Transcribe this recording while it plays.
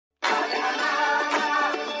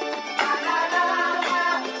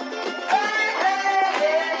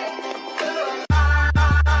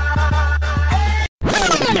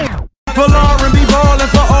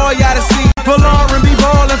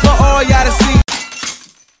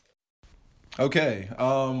Okay,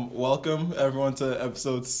 welcome everyone to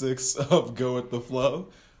episode 6 of Go With The Flow.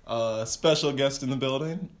 Special guest in the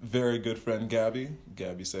building, very good friend Gaby.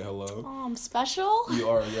 Gaby, say hello. Oh, I'm special? You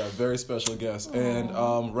are, yeah, very special guest.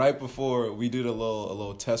 Aww. And right before, we did a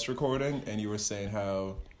little test recording, and you were saying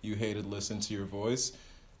how you hated listening to your voice.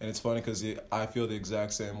 And it's funny because I feel the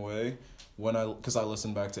exact same way because I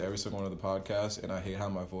listen back to every single one of the podcasts, and I hate how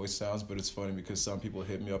my voice sounds, but it's funny because some people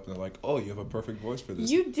hit me up and they're like, oh, you have a perfect voice for this.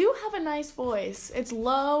 You do have a nice voice. It's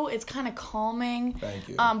low, it's kind of calming. Thank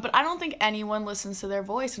you. But I don't think anyone listens to their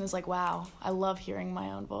voice and is like, wow, I love hearing my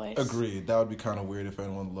own voice. Agreed. That would be kind of weird if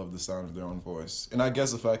anyone loved the sound of their own voice. And I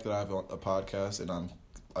guess the fact that I have a podcast and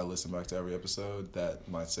I listen back to every episode, that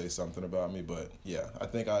might say something about me, but yeah, I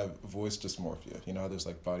think I have voice dysmorphia. You know how there's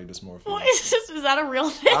like body dysmorphia? Is that a real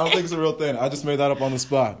thing? I don't think it's a real thing. I just made that up on the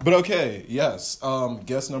spot. But okay, yes.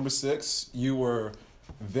 Guest number 6, you were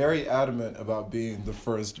very adamant about being the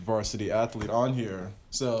first varsity athlete on here.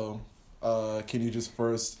 So, can you just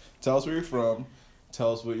first tell us where you're from,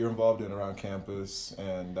 tell us what you're involved in around campus,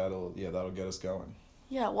 and that'll get us going.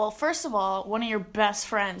 Yeah, well, first of all, one of your best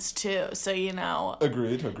friends, too, so,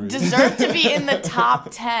 Agreed. Deserve to be in the top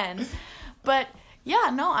 10. But,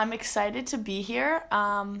 yeah, no, I'm excited to be here.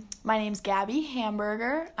 My name's Gaby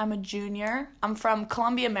Hamburger. I'm a junior. I'm from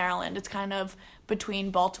Columbia, Maryland. It's kind of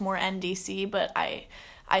between Baltimore and D.C., but I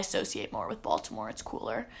associate more with Baltimore. It's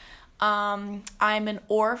cooler. I'm an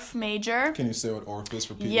ORF major. Can you say what ORF is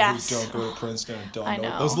for people Yes. who don't go to Princeton and don't I know know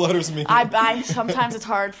what those letters mean? I sometimes it's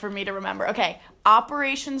hard for me to remember. Okay,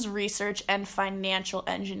 operations, research, and financial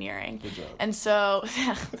engineering. Good job. And so,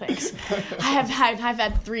 thanks. I've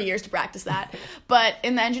had 3 years to practice that. But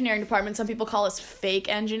in the engineering department, some people call us fake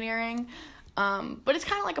engineering. But it's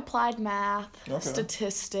kind of like applied math,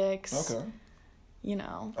 statistics. Okay.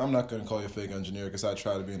 I'm not going to call you a fake engineer because I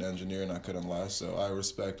tried to be an engineer and I couldn't last, so I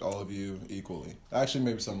respect all of you equally. Actually,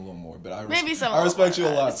 maybe some a little more, but I respect you a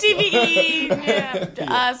lot. CVE,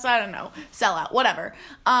 yeah. So I don't know. Sell out, whatever.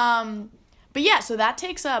 But yeah, so that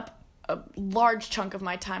takes up a large chunk of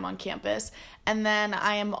my time on campus. And then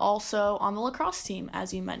I am also on the lacrosse team,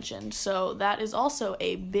 as you mentioned. So that is also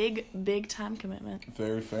a big, big time commitment.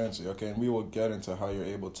 Very fancy. Okay, and we will get into how you're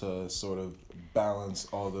able to sort of balance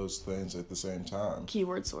all those things at the same time.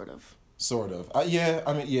 Keyword sort of. Sort of.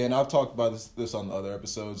 And I've talked about this on the other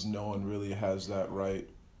episodes. No one really has that right.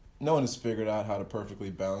 No one has figured out how to perfectly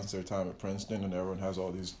balance their time at Princeton, and everyone has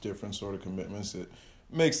all these different sort of commitments. It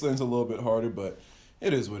makes things a little bit harder, but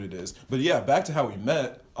it is what it is. But yeah, back to how we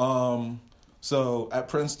met. So at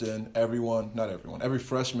Princeton, every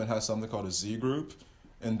freshman has something called a Z group,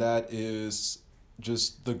 and that is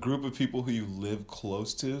just the group of people who you live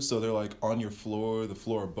close to. So they're like on your floor, the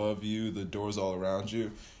floor above you, the doors all around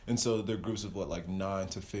you. And so they're groups of 9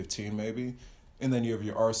 to 15 maybe. And then you have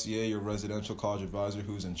your RCA, your residential college advisor,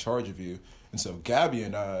 who's in charge of you. And so Gaby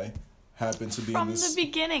and I happen to be from the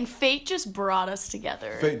beginning. Fate just brought us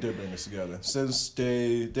together. Fate did bring us together since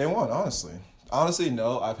day one, honestly. Honestly,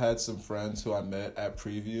 no. I've had some friends who I met at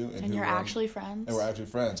Preview. And you're actually friends? And we're actually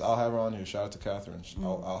friends. I'll have her on here. Shout out to Catherine.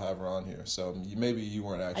 I'll have her on here. So maybe you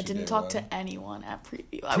weren't actually. I didn't talk to anyone at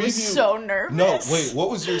Preview. I was so nervous. No, wait. What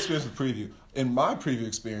was your experience with Preview? In my Preview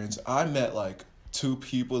experience, I met 2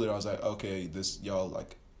 people that I was like, okay,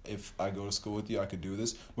 if I go to school with you, I could do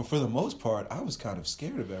this. But for the most part, I was kind of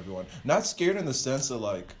scared of everyone. Not scared in the sense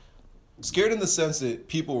of scared in the sense that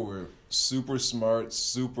people were super smart,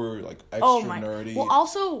 super extra nerdy. Well,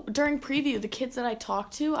 also during Preview, the kids that I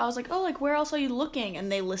talked to, I was like, oh, where else are you looking?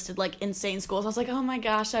 And they listed insane schools. I was like, oh my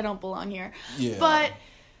gosh, I don't belong here. Yeah. But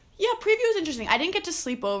yeah, Preview was interesting. I didn't get to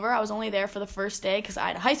sleep over. I was only there for the first day because I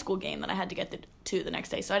had a high school game that I had to get to the next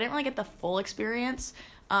day. So I didn't really get the full experience.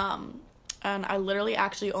 And I literally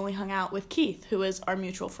actually only hung out with Keith, who is our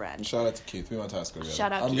mutual friend. Shout out to Keith. We went to high school together.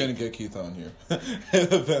 Shout out I'm Keith. going to get Keith on here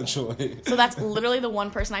eventually. So that's literally the one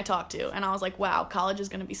person I talked to. And I was like, wow, college is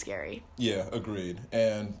going to be scary. Yeah, agreed.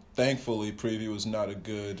 And thankfully, Preview was not a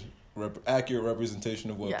good, accurate representation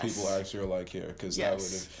of what people actually are like here. Because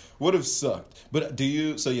that would have sucked. But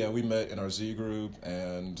we met in our Z group.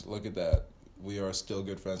 And look at that. We are still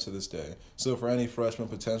good friends to this day. So for any freshmen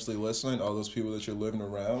potentially listening, all those people that you're living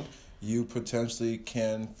around, you potentially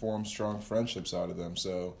can form strong friendships out of them.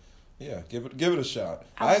 So, Yeah, give it a shot.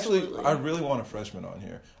 Absolutely. I really want a freshman on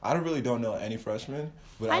here. I really don't know any freshmen,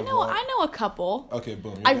 but I know a couple. Okay,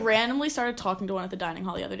 boom. I randomly started talking to one at the dining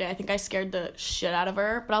hall the other day. I think I scared the shit out of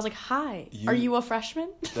her, but I was like, "Hi, are you a freshman?"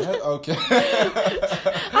 Okay.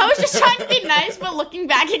 I was just trying to be nice, but looking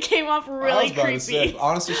back, it came off really creepy. Say,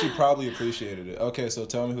 honestly, she probably appreciated it. Okay, so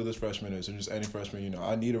tell me who this freshman is, or just any freshman you know.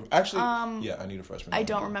 I need a freshman. I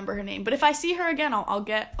don't remember her name, but if I see her again, I'll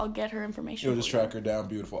get her information. You'll just track her down.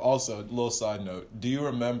 Beautiful. Also, a little side note: do you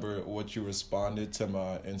remember what you responded to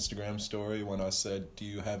my Instagram story when I said, "Do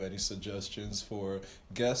you have any suggestions for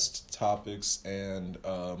guest topics and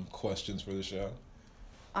questions for the show?"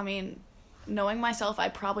 I mean, knowing myself, I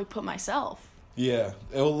probably put myself. Yeah,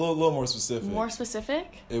 it was a little more specific. More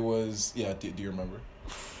specific? It was, yeah, do you remember?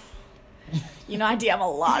 You know, I DM a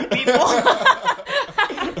lot of people.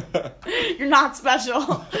 You're not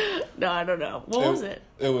special. No, I don't know. What was it?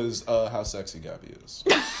 It was how sexy Gaby is.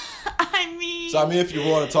 I mean... So, if you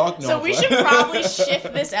want to talk... No, so we should probably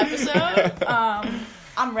shift this episode.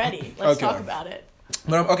 I'm ready. Let's talk about it.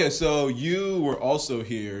 Okay, so you were also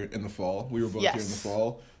here in the fall. We were both here in the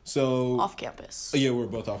fall. So off campus. Yeah, we're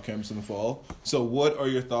both off campus in the fall. So what are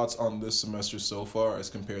your thoughts on this semester so far as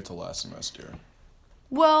compared to last semester?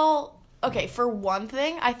 Well, okay, for one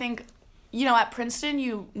thing, I think, at Princeton,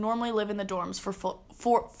 you normally live in the dorms for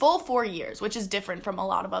full 4 years, which is different from a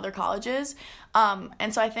lot of other colleges.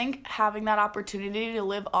 And so I think having that opportunity to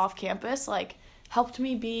live off campus, helped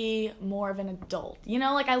me be more of an adult.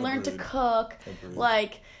 I learned to cook.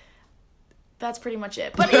 Agreed. That's pretty much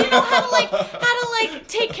it. But how to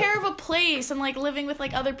take care of a place and living with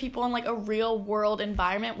other people in a real world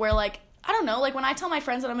environment where I don't know, when I tell my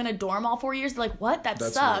friends that I'm in a dorm all 4 years, they're like, what?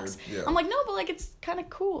 That's sucks. Yeah. I'm like, no, but it's kind of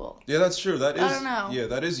cool. Yeah, that's true. That is, I don't know. Yeah,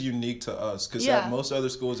 that is unique to us because at most other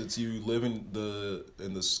schools, it's you live in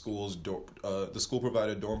the school's the school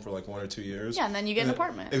provided dorm for 1 or 2 years. Yeah, and then you get an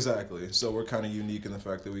apartment. Exactly. So we're kind of unique in the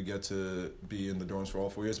fact that we get to be in the dorms for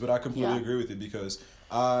all 4 years. But I completely agree with you because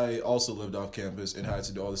I also lived off campus and had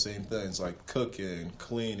to do all the same things like cooking,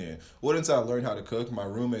 cleaning. Once I learned how to cook, my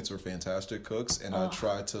roommates were fantastic cooks and I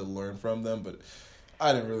tried to learn from them, but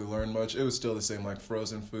I didn't really learn much. It was still the same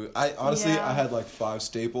frozen food. I had 5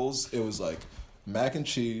 staples. It was mac and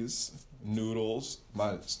cheese, noodles,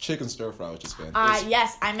 my chicken stir fry, which is fantastic.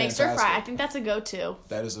 Yes, I make stir fry. I think that's a go-to.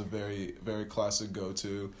 That is a very, very classic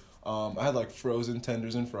go-to. I had frozen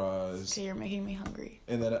tenders and fries. Okay, you're making me hungry.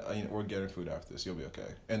 And then we're getting food after this. You'll be okay.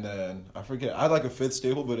 And then I forget. I had a 5th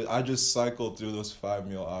staple, but I just cycled through those 5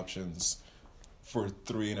 meal options for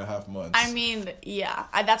 3.5 months. I mean, yeah.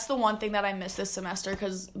 That's the one thing that I missed this semester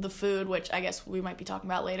because the food, which I guess we might be talking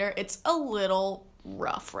about later, it's a little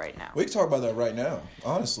rough right now. We can talk about that right now,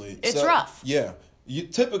 honestly. It's rough. Yeah.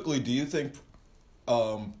 Typically, do you think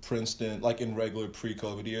Princeton, in regular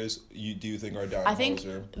pre-COVID years, do you think our dining halls are... I think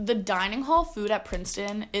the dining hall food at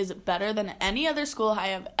Princeton is better than any other school I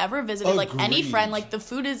have ever visited. Agreed. Any friend, the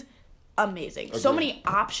food is amazing. Agreed. So many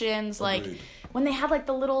options. Agreed. When they had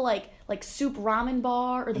the little soup ramen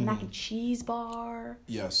bar or the mac and cheese bar.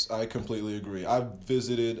 Yes, I completely agree. I've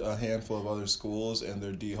visited a handful of other schools and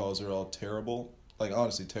their D halls are all terrible.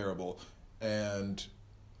 Honestly terrible. And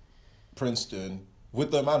Princeton,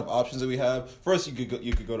 with the amount of options that we have, first you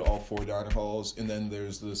could go to all 4 dining halls, and then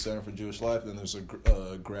there's the Center for Jewish Life, and then there's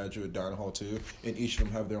a graduate dining hall too, and each of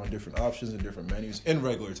them have their own different options and different menus in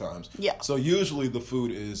regular times. Yeah. So usually the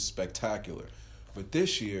food is spectacular, but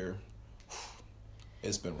this year,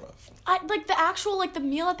 it's been rough. The actual the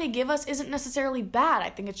meal that they give us isn't necessarily bad. I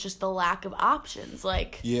think it's just the lack of options.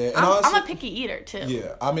 Yeah, and I'm a picky eater too.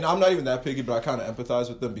 Yeah, I'm not even that picky, but I kind of empathize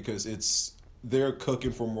with them because they're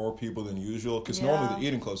cooking for more people than usual because normally the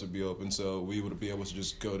eating clubs would be open, so we would be able to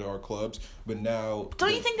just go to our clubs. But now,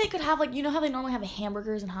 don't you think they could have how they normally have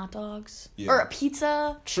hamburgers and hot dogs or a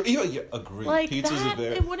pizza? True. Yeah, agree. Pizzas are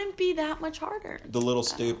there. It wouldn't be that much harder. The little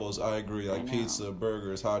staples, I agree. Pizza,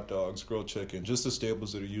 burgers, hot dogs, grilled chicken, just the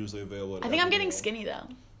staples that are usually available. I think I'm getting skinny though.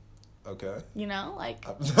 Okay. Okay.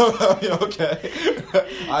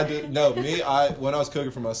 I did no me. When I was cooking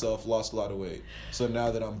for myself, lost a lot of weight. So now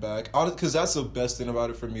that I'm back, because that's the best thing about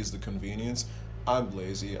it for me is the convenience. I'm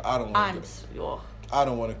lazy. I don't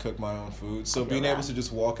want to cook my own food. So being able to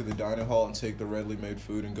just walk in the dining hall and take the readily made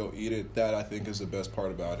food and go eat it, that I think is the best part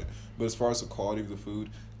about it. But as far as the quality of the food,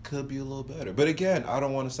 could be a little better. But again, I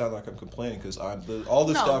don't want to sound like I'm complaining because all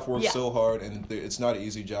the staff works so hard, and it's not an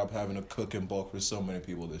easy job having to cook in bulk for so many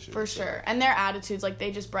people this year. For sure. And their attitudes, they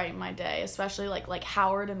just brighten my day, especially like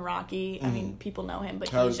Howard and Rocky. I mean, people know him, but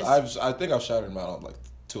he's just... I think I've shouted him out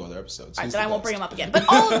 2 other episodes. All right, then I won't bring him up again. But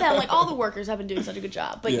all of them, like, all the workers have been doing such a good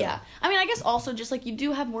job. But yeah. I mean, I guess also just, like, you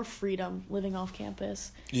do have more freedom living off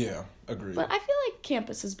campus. Yeah, agreed. But I feel like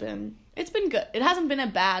campus it's been good. It hasn't been a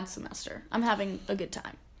bad semester. I'm having a good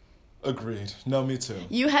time. Agreed. No, me too.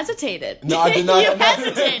 You hesitated. No, I did not. You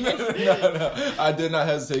hesitated. No. I did not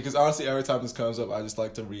hesitate because honestly, every time this comes up, I just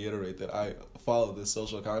like to reiterate that I follow this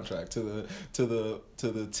social contract to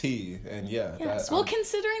the T. And yes. Well,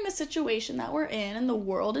 considering the situation that we're in and the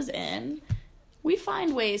world is in, we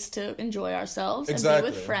find ways to enjoy ourselves and be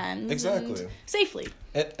with friends and safely.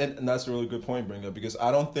 And that's a really good point, bring up, because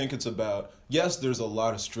I don't think it's about, yes, there's a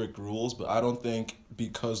lot of strict rules, but I don't think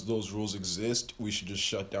because those rules exist, we should just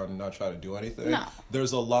shut down and not try to do anything. No.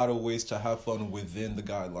 There's a lot of ways to have fun within the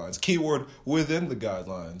guidelines. Keyword, within the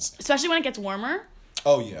guidelines. Especially when it gets warmer.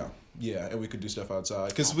 Oh, yeah. Yeah, and we could do stuff outside.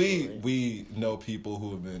 Because we know people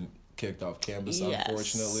who have been kicked off campus,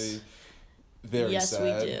 unfortunately. Very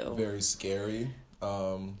sad. We do. Very scary.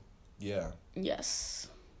 Yeah. Yes.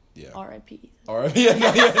 Yeah. R.I.P. R.I.P. Yeah,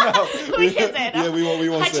 no. We can say it. Yeah, we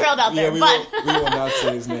won't. I trailed out there, but we will not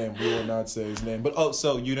say his name. We will not say his name. But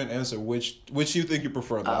so you didn't answer. Which you think you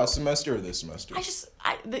prefer, last semester or this semester?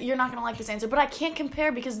 You're not gonna like this answer, but I can't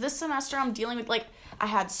compare because this semester I'm dealing with, like, I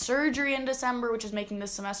had surgery in December, which is making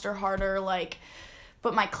this semester harder. Like,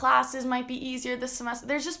 but my classes might be easier this semester.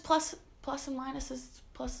 There's just plus and minuses.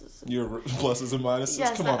 Your pluses and minuses?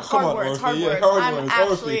 Yes, come on, hard words. I'm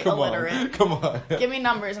actually illiterate. Come on. Give me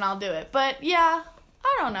numbers and I'll do it. But yeah,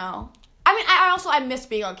 I don't know. I mean, I miss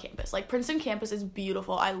being on campus. Like, Princeton campus is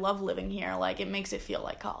beautiful. I love living here. Like, it makes it feel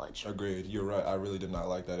like college. Agreed. You're right. I really did not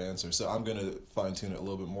like that answer. So I'm going to fine-tune it a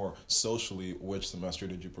little bit more. Socially, which semester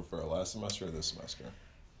did you prefer? Last semester or this semester?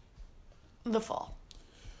 The fall.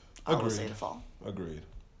 Agreed. I would say the fall. Agreed.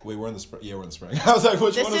 Wait, we're in the spring. Yeah, we're in the spring. I was like,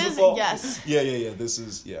 which one is the fall? Yes. Yeah. This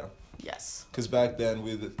is, Yes. Because back then,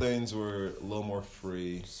 things were a little more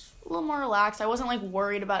free. A little more relaxed. I wasn't, like,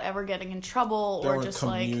 worried about ever getting in trouble or just,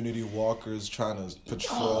 like... There were community walkers trying to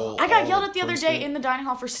patrol. I got yelled at the other day in the dining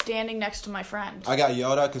hall for standing next to my friend. I got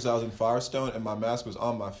yelled at because I was in Firestone and my mask was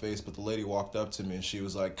on my face, but the lady walked up to me and she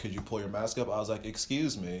was like, could you pull your mask up? I was like,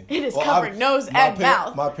 excuse me. It is covering nose and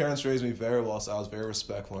mouth. My parents raised me very well, so I was very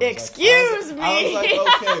respectful. Excuse me. I was like,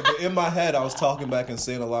 okay, but in my head I was talking back and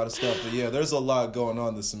saying a lot of stuff. But yeah, there's a lot going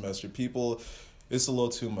on this semester. It's a little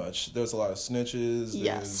too much. There's a lot of snitches.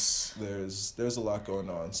 Yes. There's a lot going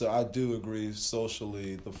on. So I do agree,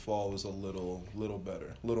 socially, the fall was a little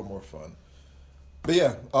better, a little more fun. But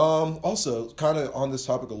yeah, also, kind of on this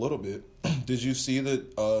topic a little bit, did you see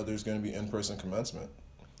that there's going to be in-person commencement?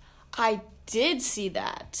 I did see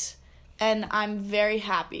that. And I'm very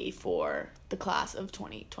happy for the class of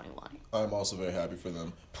 2021. I'm also very happy for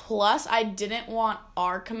them. Plus, I didn't want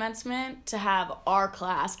our commencement to have our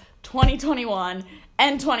class 2021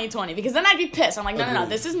 and 2020 because then I'd be pissed. I'm like, no,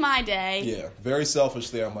 this is my day. Yeah, very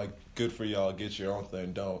selfishly, I'm like, good for y'all, get your own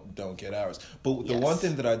thing, don't get ours. But the one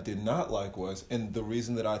thing that I did not like was, and the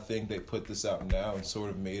reason that I think they put this out now and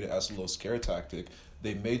sort of made it as a little scare tactic,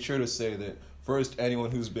 they made sure to say that first,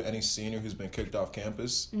 any senior who's been kicked off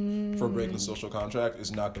campus for breaking the social contract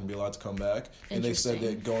is not going to be allowed to come back. And they said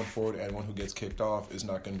that going forward, anyone who gets kicked off is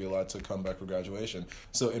not going to be allowed to come back for graduation.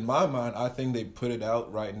 So in my mind, I think they put it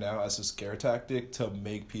out right now as a scare tactic to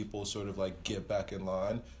make people sort of like get back in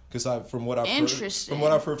line. Because from what I've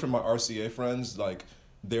heard from my RCA friends, like,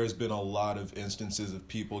 there's been a lot of instances of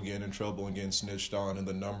people getting in trouble and getting snitched on, and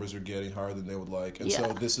the numbers are getting higher than they would like. And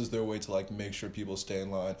so this is their way to, like, make sure people stay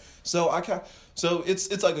in line. So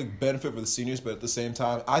it's like a benefit for the seniors, but at the same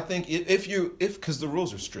time, I think because the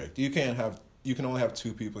rules are strict, you can only have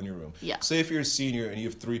 2 people in your room. Yeah. Say if you're a senior and you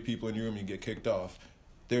have 3 people in your room and you get kicked off,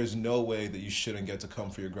 there's no way that you shouldn't get to come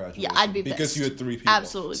for your graduation. Yeah, I'd be because pissed. you had 3 people.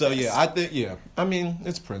 Absolutely. So pissed. I mean,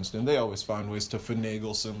 it's Princeton. They always find ways to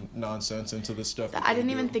finagle some nonsense into the stuff. I didn't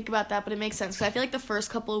even think about that, but it makes sense because I feel like the first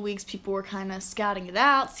couple of weeks people were kind of scouting it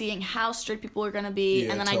out, seeing how strict people are going to be,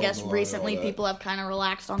 and then I guess recently people have kind of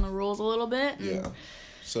relaxed on the rules a little bit. Yeah.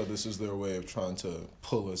 So this is their way of trying to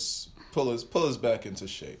pull us back into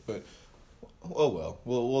shape, but. Oh well,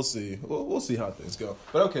 we'll see. We'll see how things go.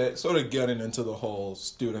 But okay, sort of getting into the whole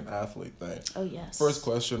student-athlete thing. Oh, yes. First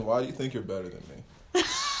question, why do you think you're better than me?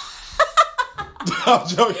 I'm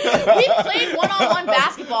joking. We've played one-on-one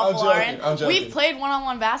basketball, Lauren. I'm joking. We've played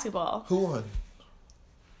one-on-one basketball. Who won?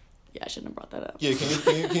 Yeah, I shouldn't have brought that up. Yeah,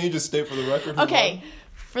 can you just state for the record who Okay, won?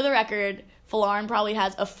 for the record, Falarin probably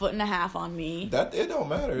has 1.5 foot on me. That it don't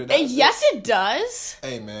matter. Yes, it does.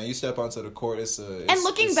 Hey man, you step onto the court. And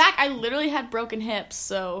looking back, I literally had broken hips.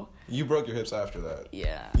 So you broke your hips after that.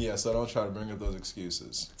 Yeah. Yeah. So don't try to bring up those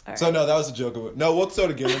excuses. All so right. no, that was a joke. No, we'll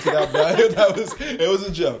sort of get into that. But it was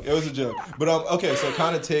a joke. It was a joke. But okay. So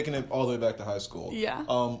kind of taking it all the way back to high school. Yeah.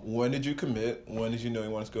 When did you commit? When did you know you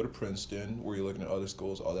wanted to go to Princeton? Were you looking at other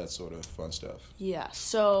schools? All that sort of fun stuff. Yeah.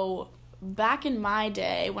 So back in my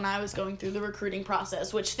day, when I was going through the recruiting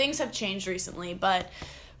process, which things have changed recently, but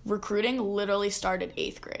recruiting literally started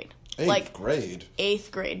 8th grade. Eighth grade?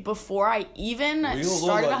 8th grade. Before I even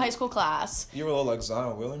started a high school class. You were a little like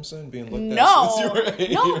Zion Williamson being looked at since you were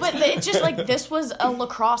 8 No, years. but it's just like this was a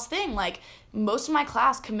lacrosse thing. Like most of my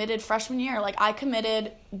class committed freshman year. Like I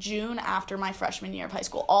committed June after my freshman year of high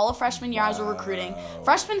school. All of freshman year I was recruiting.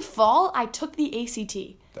 Freshman fall, I took the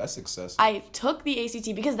ACT. That's excessive. I took the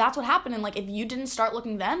ACT because that's what happened. And, like, if you didn't start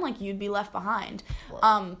looking then, like, you'd be left behind.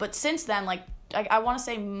 Wow. But since then, like, I want to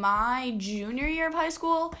say my junior year of high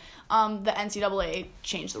school, the NCAA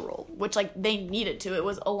changed the rule, which, like, they needed to. It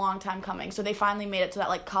was a long time coming. So they finally made it so that,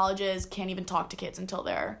 like, colleges can't even talk to kids until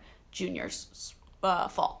their juniors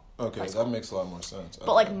fall. Okay, that makes a lot more sense.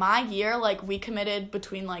 But, like, my year, like, we committed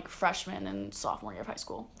between, like, freshman and sophomore year of high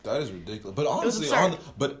school. That is ridiculous. But honestly,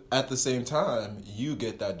 but at the same time, you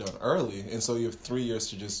get that done early. And so you have 3 years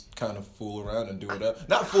to just kind of fool around and do it up.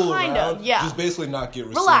 Not fool around. Yeah. Just basically not get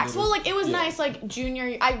rescinded. Relax. Well, like, it was nice, like, junior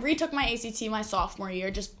year. I retook my ACT my sophomore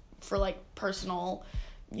year just for, like, personal,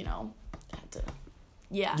 you know, had to...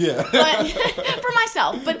 Yeah. But for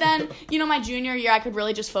myself. But then, you know, my junior year, I could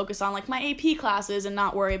really just focus on, like, my AP classes and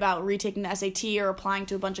not worry about retaking the SAT or applying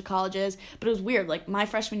to a bunch of colleges. But it was weird. Like, my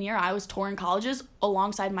freshman year, I was touring colleges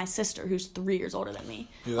alongside my sister, who's 3 years older than me.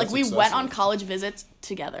 Yeah, like, we went on college visits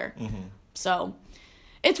together. Mm-hmm. So,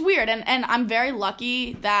 it's weird. And I'm very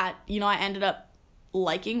lucky that, you know, I ended up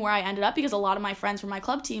liking where I ended up because a lot of my friends from my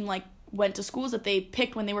club team, like, went to schools that they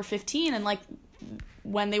picked when they were 15 and, like,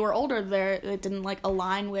 when they were older, it didn't, like,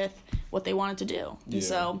 align with what they wanted to do. Yeah. And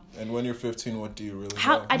so... And when you're 15, what do you really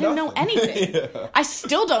know? I didn't know anything. Yeah. I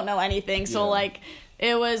still don't know anything. So, like,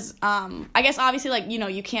 it was... I guess, obviously, like, you know,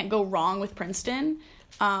 you can't go wrong with Princeton.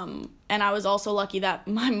 And I was also lucky that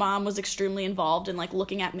my mom was extremely involved in, like,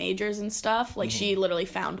 looking at majors and stuff. Like, she literally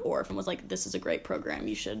found Orff and was like, this is a great program.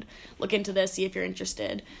 You should look into this, see if you're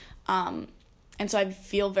interested. And so I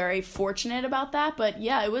feel very fortunate about that. But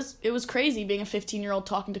yeah, it was crazy being a 15-year-old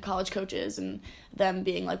talking to college coaches and them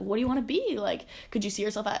being like, what do you want to be? Like, could you see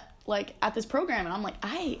yourself at this program? And I'm like,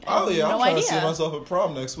 I have no I'm trying idea. to see myself at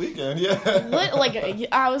prom next weekend. Yeah. Like,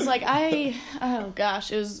 I was like, oh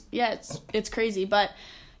gosh, it's crazy. But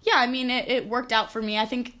yeah, I mean, it worked out for me. I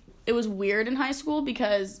think it was weird in high school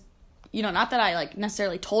because, you know, not that I, like,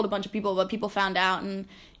 necessarily told a bunch of people, but people found out. And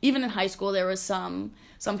even in high school, there was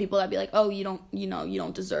some people that'd be like, oh, you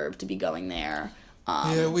don't deserve to be going there.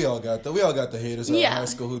 Yeah, we all got the haters in high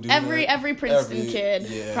school who do every Princeton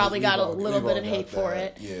kid probably got a little bit of hate for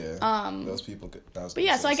it. Yeah, those people. But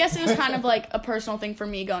yeah, so I guess it was kind of like a personal thing for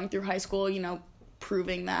me going through high school, you know,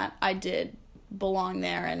 proving that I did belong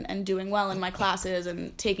there and doing well in my classes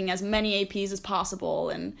and taking as many APs as possible,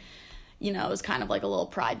 and you know, it was kind of like a little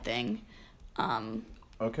pride thing.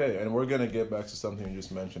 Okay, and we're going to get back to something you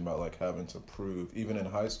just mentioned about, like, having to prove, even in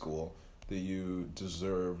high school, that you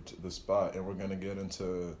deserved the spot. And we're going to get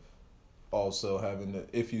into also having to,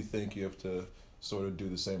 if you think you have to sort of do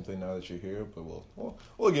the same thing now that you're here, but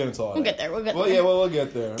we'll get into all that. We'll get there. Yeah, we'll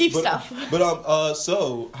get there. Deep stuff. But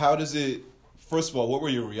so how does it, first of all, what were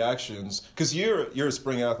your reactions? Because you're a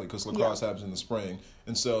spring athlete because lacrosse happens in the spring.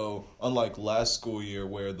 And so, unlike last school year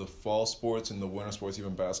where the fall sports and the winter sports,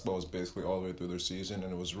 even basketball, was basically all the way through their season,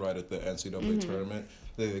 and it was right at the NCAA tournament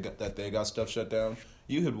they got stuff shut down,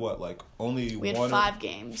 you had what, like only we had 5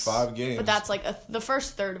 games. 5 games. But that's like the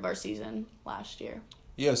first third of our season last year.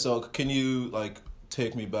 Yeah, so can you, like,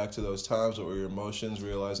 take me back to those times? What were your emotions,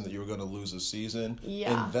 realizing that you were going to lose a season?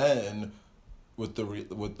 Yeah. And then... With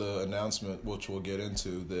the announcement, which we'll get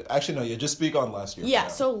into, just speak on last year. Yeah,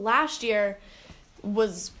 so last year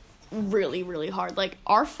was really, really hard. Like,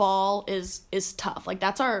 our fall is tough. Like,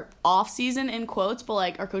 that's our off season in quotes, but,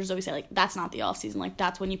 like, our coaches always say, like, that's not the off season. Like,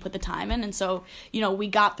 that's when you put the time in. And so, you know, we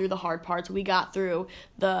got through the hard parts. We got through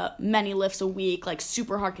the many lifts a week, like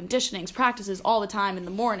super hard conditionings, practices all the time in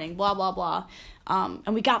the morning, blah, blah, blah.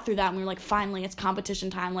 And we got through that and we were like, finally, it's competition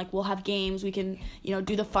time. Like, we'll have games. We can, you know,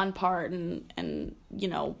 do the fun part and you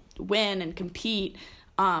know, win and compete.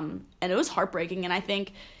 And it was heartbreaking. And I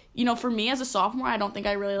think, you know, for me as a sophomore, I don't think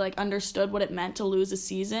I really, like, understood what it meant to lose a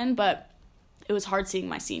season. But it was hard seeing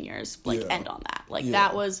my seniors, like, end on that. Like,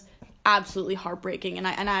 that was absolutely heartbreaking. And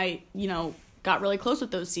I got really close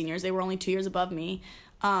with those seniors. They were only 2 years above me.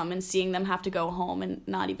 And seeing them have to go home and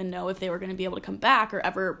not even know if they were going to be able to come back or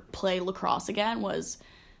ever play lacrosse again was,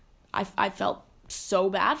 I felt so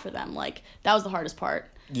bad for them. Like, that was the hardest part.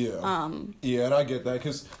 Yeah. Yeah, and I get that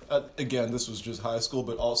because, again, this was just high school,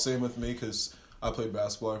 but all same with me because I played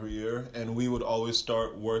basketball every year, and we would always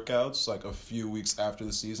start workouts like a few weeks after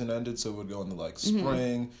the season ended, so it would go into like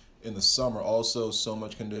spring, in the summer also, so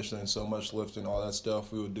much conditioning, so much lifting, all that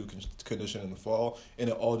stuff. We would do conditioning in the fall, and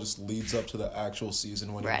it all just leads up to the actual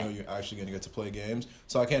season when you know you're actually going to get to play games.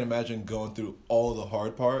 So I can't imagine going through all the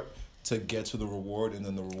hard part to get to the reward, and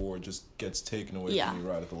then the reward just gets taken away from you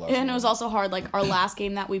right at the last And it was also hard, like, our last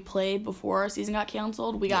game that we played before our season got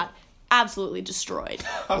canceled, we got absolutely destroyed.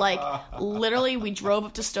 Like, literally, we drove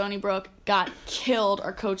up to Stony Brook, got killed.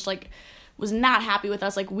 Our coach, like, was not happy with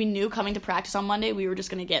us. Like, we knew coming to practice on Monday we were just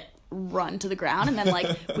going to get run to the ground. And then,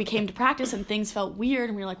 like, we came to practice and things felt weird.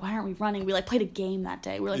 And we were like, why aren't we running? We, like, played a game that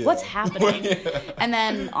day. We were like, what's happening? And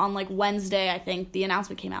then on, like, Wednesday, I think, the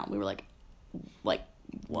announcement came out. And we were like,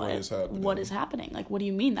 what is happening? Like, what do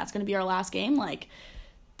you mean? That's going to be our last game? Like,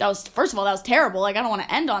 that was, first of all, that was terrible. Like, I don't want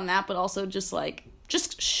to end on that. But also just, like,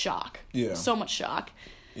 just shock. Yeah. So much shock.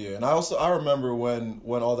 Yeah, and I remember when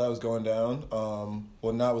all that was going down,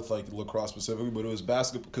 well, not with, like, lacrosse specifically, but it was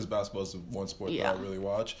basketball, because basketball is the one sport that I really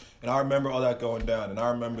watch. And I remember all that going down, and I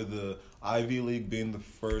remember the Ivy League being the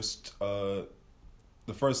first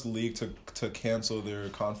league to cancel their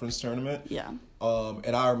conference tournament. Yeah.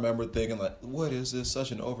 And I remember thinking, like, what is this?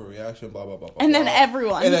 Such an overreaction, blah, blah, blah, blah. And then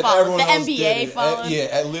everyone followed. The NBA followed.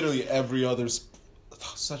 Yeah, literally every other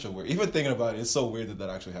such a weird. Even thinking about it, it's so weird that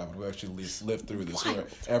actually happened. We actually lived through this, where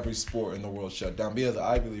every sport in the world shut down. But yeah, the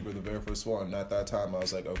Ivy League were the very first one. And at that time, I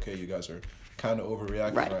was like, okay, you guys are kind of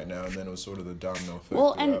overreacting right now. And then it was sort of the domino effect.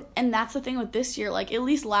 Well, and that's the thing with this year. Like, at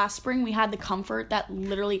least last spring, we had the comfort that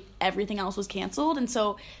literally everything else was canceled, and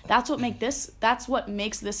so that's what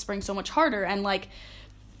makes this spring so much harder. And, like,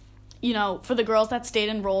 you know, for the girls that stayed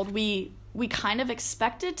enrolled, we kind of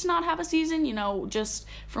expected to not have a season, you know, just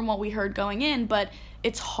from what we heard going in, but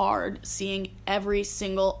it's hard seeing every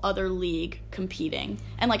single other league competing.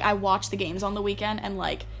 And, like, I watched the games on the weekend, and,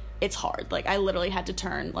 like, it's hard. Like, I literally had to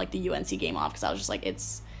turn, like, the UNC game off because I was just like,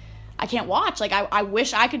 I can't watch. Like, I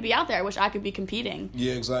wish I could be out there. I wish I could be competing.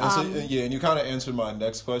 Yeah, exactly. And you kind of answered my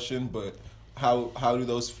next question, but how do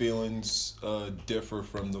those feelings differ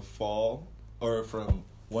from the fall or from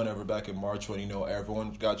whenever back in March when, you know,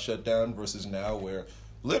 everyone got shut down versus now where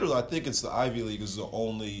literally I think it's the Ivy League is the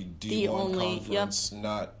only D1 conference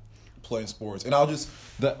not playing sports. And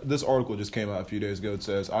this article just came out a few days ago. It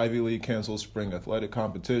says Ivy League cancels spring athletic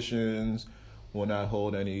competitions, will not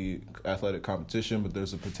hold any athletic competition, but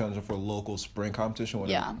there's a potential for local spring competition,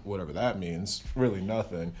 whatever that means. Really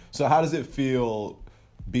nothing. So how does it feel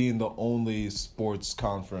being the only sports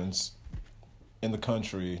conference in the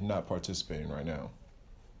country not participating right now?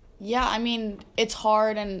 Yeah, I mean, it's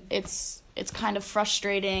hard and it's kind of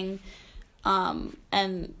frustrating,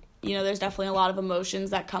 and, you know, there's definitely a lot of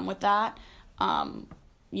emotions that come with that.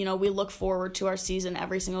 You know, we look forward to our season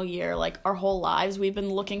every single year. Like, our whole lives we've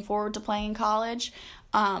been looking forward to playing in college.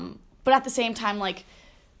 But at the same time, like,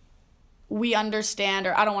 we understand,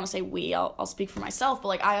 or I don't want to say we, I'll speak for myself, but,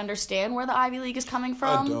 like, I understand where the Ivy League is coming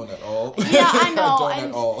from. I don't at all. Yeah, I know. I don't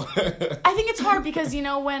at all. I think it's hard because, you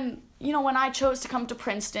know, when I chose to come to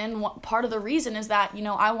Princeton, part of the reason is that, you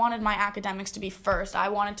know, I wanted my academics to be first. I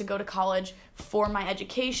wanted to go to college for my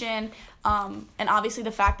education. And obviously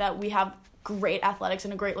the fact that we have great athletics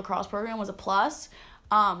and a great lacrosse program was a plus.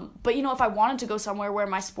 But, you know, if I wanted to go somewhere where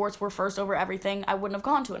my sports were first over everything, I wouldn't have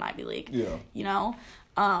gone to an Ivy League. Yeah. You know?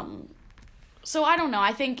 So I don't know.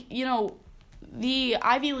 I think, you know, the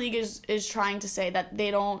Ivy League is trying to say that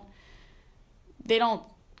they don't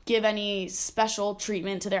give any special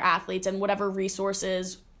treatment to their athletes, and whatever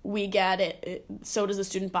resources we get, so does the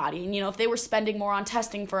student body. And, you know, if they were spending more on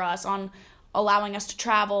testing for us, on allowing us to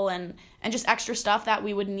travel and just extra stuff that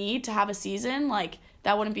we would need to have a season, like,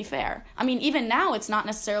 that wouldn't be fair. I mean, even now it's not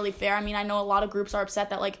necessarily fair. I mean, I know a lot of groups are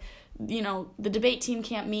upset that, like, you know, the debate team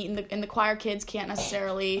can't meet and the choir kids can't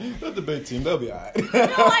necessarily. The debate team, they'll be all right.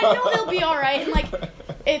 No, I know they'll be all right. And, like,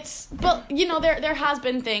 but, you know, there has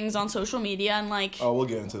been things on social media and, like. Oh, we'll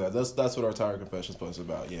get into that. That's what our Tire Confessions post is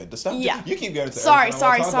about. Yeah. You keep getting into Sorry.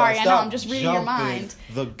 I know, I'm just reading your mind.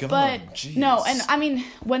 The gun. But, jeez. No, and, I mean,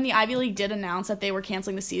 when the Ivy League did announce that they were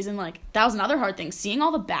canceling the season, like, that was another hard thing. Seeing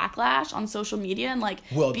all the backlash on social media and, like.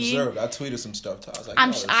 Well deserved. I tweeted some stuff to us. Like,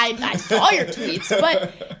 I saw your tweets,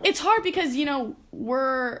 but it's hard because, you know,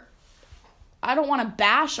 I don't want to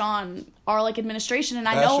bash on our, like, administration, and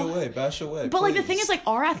Bash away, but, like, the please. thing is, like,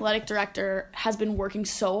 our athletic director has been working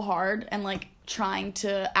so hard and, like, trying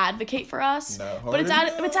to advocate for us. But it's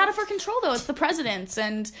out of our control, though. It's the president's,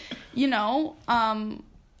 and, you know,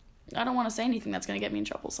 I don't want to say anything that's going to get me in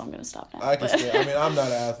trouble, so I'm going to stop now. I mean, I'm not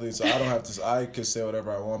an athlete, so I don't have to. I could say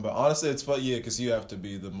whatever I want, but honestly, it's fun. Yeah, because you have to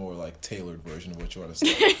be the more like tailored version of what you want to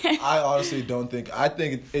say. I honestly don't think. I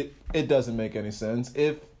think it doesn't make any sense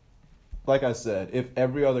if, like I said, if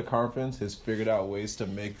every other conference has figured out ways to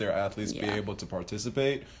make their athletes be able to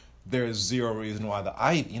participate. There's zero reason why the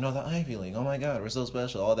Ivy League. Oh my God, we're so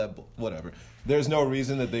special. All that, whatever. There's no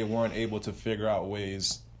reason that they weren't able to figure out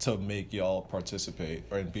ways to make y'all participate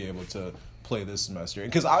or be able to play this semester.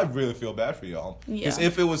 Because I really feel bad for y'all. Because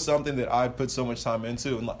if it was something that I put so much time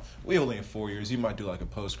into, and like, we only have 4 years, you might do like a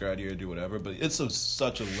post-grad year, do whatever, but it's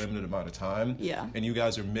such a limited amount of time. Yeah. And you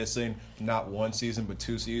guys are missing not 1 season, but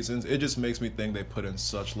 2 seasons. It just makes me think they put in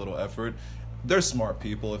such little effort. They're smart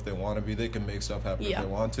people. If they want to be, they can make stuff happen if they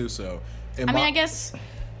want to. So, I guess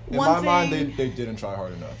in my mind, they didn't try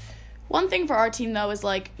hard enough. One thing for our team, though, is,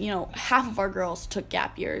 like, you know, half of our girls took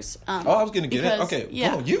gap years. I was going to get it. Okay.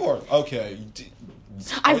 Yeah. Oh, you are. Okay.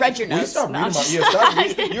 I read your notes. Stop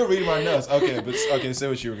reading you're reading my notes. Okay, say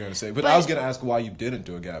what you were going to say. But I was going to ask why you didn't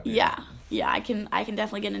do a gap year. Yeah, I can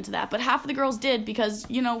definitely get into that. But half of the girls did because,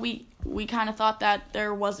 you know, we kind of thought that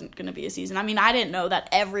there wasn't going to be a season. I mean, I didn't know that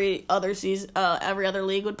every other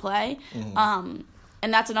league would play. Mm-hmm.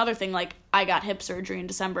 And that's another thing, like, I got hip surgery in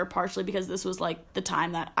December partially because this was, like, the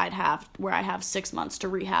time that I have 6 months to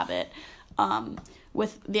rehab it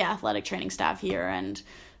with the athletic training staff here. And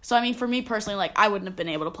so, I mean, for me personally, like, I wouldn't have been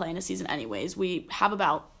able to play in a season anyways. We have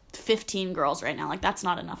about 15 girls right now. Like, that's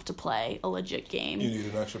not enough to play a legit game. You need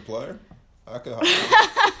an extra player? I could help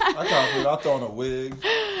you. I'll throw on a wig,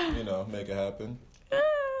 you know, make it happen.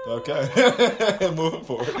 Okay. Moving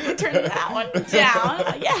forward. Turn that one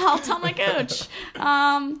down. Yeah, I'll tell my coach.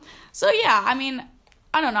 So, yeah, I mean,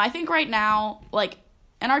 I don't know. I think right now, like,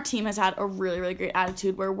 and our team has had a really, really great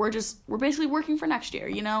attitude where we're basically working for next year,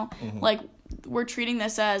 you know? Mm-hmm. Like, we're treating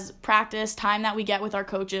this as practice, time that we get with our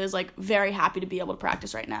coaches, like, very happy to be able to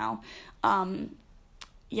practice right now.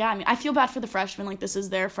 Yeah, I mean, I feel bad for the freshmen. Like, this is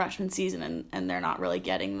their freshman season, and they're not really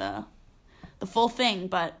getting the full thing,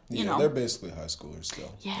 but, you know. They're basically high schoolers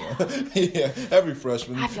still. Yeah. Yeah, every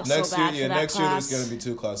freshman. I feel so bad for that next year class. there's going to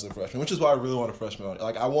be 2 classes of freshmen, which is why I really want a freshman on.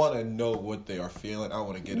 Like, I want to know what they are feeling. I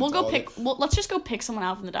want to get into all that. Let's just go pick someone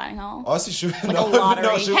out from the dining hall. Honestly, should a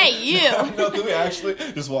lottery. Hey, you! Can we actually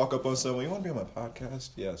just walk up on someone? You want to be on my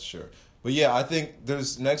podcast? Yeah, sure. But yeah, I think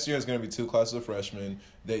next year is going to be 2 classes of freshmen.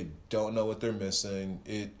 They don't know what they're missing.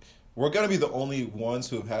 We're going to be the only ones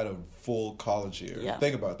who have had a full college year. Yeah.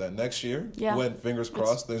 Think about that. Next year, when, fingers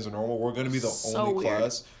crossed, things are normal, we're going to be the only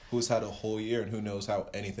class who's had a whole year and who knows how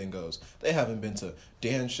anything goes. They haven't been to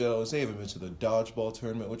dance shows. They haven't been to the dodgeball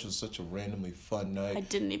tournament, which was such a randomly fun night. I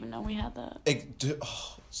didn't even know we had that.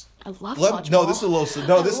 I love dodgeball. No, this is a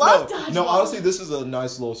little... No, honestly, this is a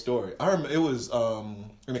nice little story. I remember it was...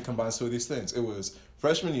 and it combines 2 of these things. It was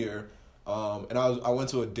freshman year... and I went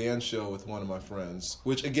to a dance show with one of my friends,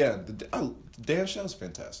 which, again, the dance show is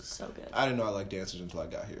fantastic. So good. I didn't know I liked dancers until I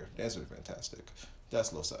got here. Dancers are fantastic.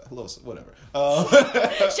 That's a little whatever.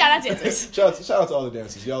 Shout out dancers. Shout out to all the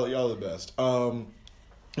dancers. Y'all are the best. And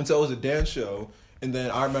so it was a dance show, and then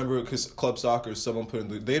I remember, because club soccer, someone put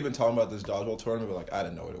in they'd been talking about this dodgeball tournament, but, like, I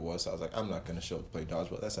didn't know what it was, so I was like, I'm not going to show up to play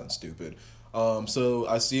dodgeball. That sounds stupid. So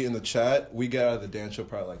I see it in the chat. We get out of the dance show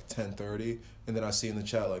probably like 10:30, and then I see in the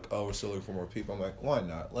chat like, oh, we're still looking for more people. I'm like, why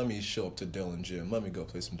not? Let me show up to Dillon Gym. Let me go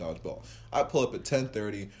play some dodgeball. I pull up at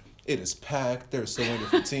 10:30. It is packed. There's so many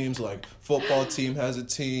different teams. Like, football team has a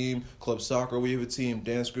team. Club soccer, we have a team.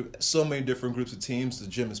 Dance group, so many different groups of teams. The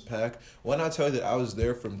gym is packed. When I tell you that I was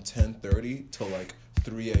there from 10:30 till like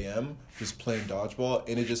 3 a.m. just playing dodgeball,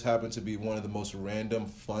 and it just happened to be one of the most random,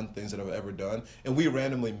 fun things that I've ever done. And we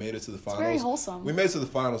randomly made it to the finals. It's very wholesome. We made it to the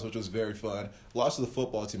finals, which was very fun. Lost to the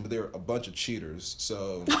football team, but they were a bunch of cheaters.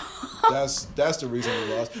 So that's the reason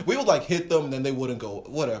we lost. We would like hit them, and then they wouldn't go.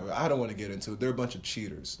 Whatever. I don't want to get into it. They're a bunch of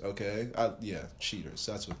cheaters. Okay. Cheaters.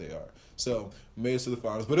 That's what they are. So made it to the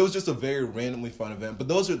finals, but it was just a very randomly fun event. But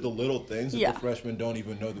those are the little things that the freshmen don't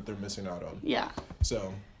even know that they're missing out on. Yeah.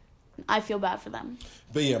 So. I feel bad for them.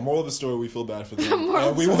 But yeah, moral of the story, we feel bad for them.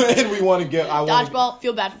 And we want to get... Dodgeball,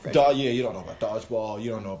 feel bad for freshmen. Yeah, you don't know about dodgeball. You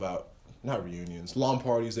don't know about... Not reunions. Lawn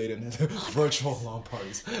parties, they didn't have virtual lawn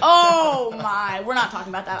parties. Oh my, we're not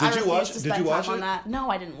talking about that. Did you watch on that. No,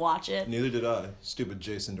 I didn't watch it. Neither did I. Stupid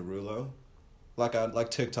Jason Derulo. Like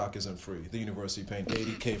TikTok isn't free. The university paying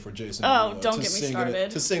 $80K for Jason Derulo. Oh, don't get me started.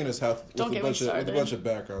 To sing in his house with with a bunch of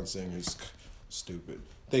background singers. stupid.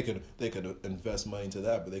 They could invest money into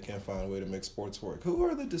that, but they can't find a way to make sports work. Who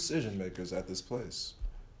are the decision makers at this place?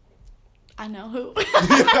 I know who.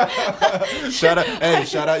 Shout out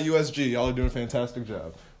USG. Y'all are doing a fantastic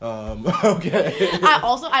job. Okay.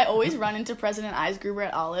 I always run into President Eisgruber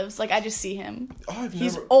at Olives. Like, I just see him.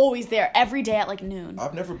 He's always there every day at like noon.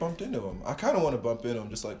 I've never bumped into him. I kind of want to bump into him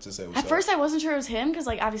just like to say what's up. At first, I wasn't sure it was him because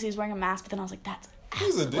like obviously he's wearing a mask, but then I was like, that's.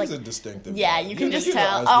 He's a distinctive Yeah, guy. you can just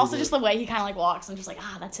tell. Also, just the way he kind of like walks, I'm just like,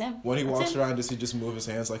 that's him. When he walks around, does he just move his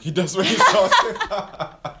hands like he does when he's talking?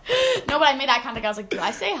 No, but I made eye contact. I was like, do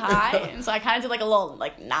I say hi? And so I kind of did like a little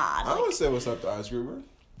like nod. I would say what's up to Eisgruber.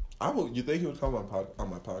 You think he would come on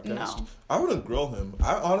my podcast? No. I wouldn't grill him.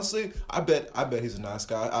 I bet he's a nice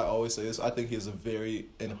guy. I always say this. I think he has a very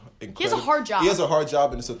incredible... He has a hard job. He has a hard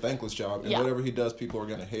job, and it's a thankless job. And whatever he does, people are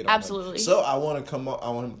gonna hate on him. Absolutely. So I want him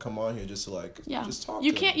to come on here just to just talk.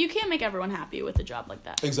 You can't make everyone happy with a job like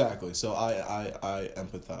that. Exactly. So I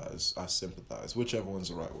empathize. I sympathize. Whichever one's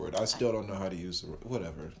the right word. I still don't know how to use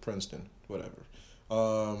whatever. Princeton. Whatever.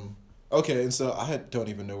 Okay, and so I don't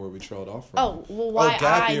even know where we trailed off from. Oh, well, why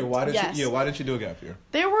gap year. Why didn't you do a gap year?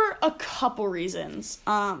 There were a couple reasons.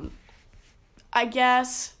 I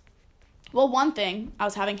guess, well, one thing, I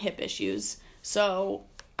was having hip issues, so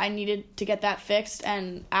I needed to get that fixed,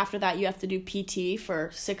 and after that, you have to do PT for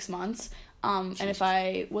 6 months, and if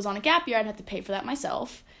I was on a gap year, I'd have to pay for that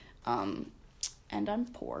myself, and I'm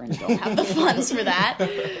poor and don't have the funds for that.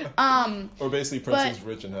 Or basically, Princeton's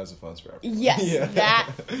rich and has the funds for everything. Yes, that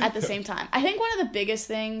at the same time. I think one of the biggest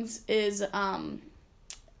things is,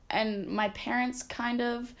 and my parents kind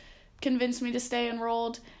of convinced me to stay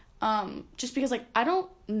enrolled, just because, like, I don't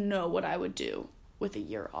know what I would do with a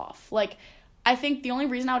year off. Like, I think the only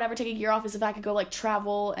reason I would ever take a year off is if I could go, like,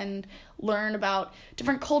 travel and learn about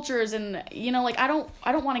different cultures and, you know, like, I don't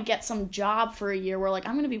want to get some job for a year where, like,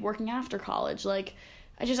 I'm going to be working after college. Like,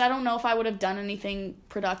 I don't know if I would have done anything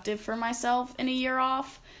productive for myself in a year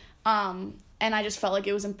off. And I just felt like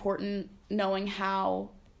it was important knowing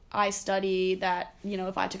how I study that, you know,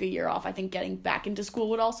 if I took a year off, I think getting back into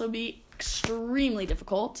school would also be extremely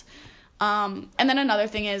difficult. And then another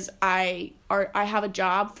thing is I have a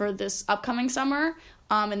job for this upcoming summer,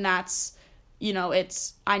 and that's, you know,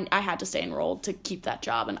 I had to stay enrolled to keep that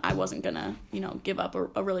job, and I wasn't gonna, you know, give up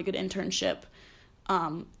a really good internship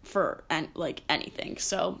for anything.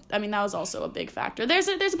 So I mean, that was also a big factor. There's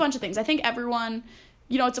a bunch of things. I think everyone,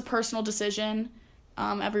 you know, it's a personal decision.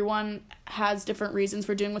 Everyone has different reasons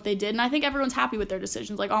for doing what they did, and I think everyone's happy with their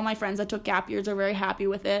decisions. Like, all my friends that took gap years are very happy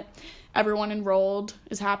with it. Everyone enrolled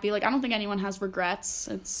is happy. Like, I don't think anyone has regrets.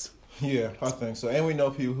 Yeah, I think so. And we know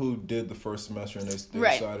people who did the first semester and they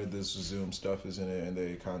decided this Zoom stuff is in it and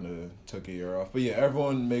they kind of took a year off. But yeah,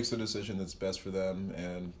 everyone makes a decision that's best for them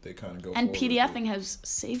and they kind of go and PDFing has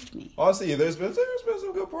saved me. Honestly, there's been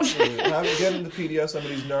some good parts of it. Having getting the PDF some of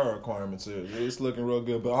these narrow requirements, it's looking real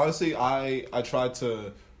good. But honestly, I tried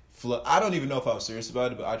to I don't even know if I was serious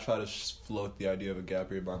about it, but I tried to float the idea of a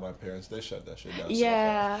gap year by my parents. They shut that shit down.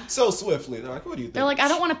 Yeah. So swiftly. They're like, what do you think? They're like, I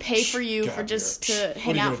don't want to pay for you for just to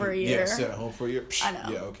hang out for a year. Yeah, sit at home for a year. I know.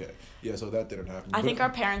 Yeah, okay. Yeah, so that didn't happen. I think our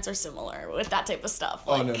parents are similar with that type of stuff.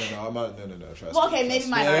 Like, no. I'm not. No. Trust well, okay, me. Maybe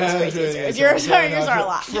mine aren't as crazy as yours. Yours are a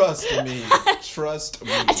lot. Trust me. Trust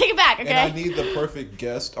me. I take it back, okay? And I need the perfect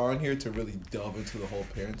guest on here to really delve into the whole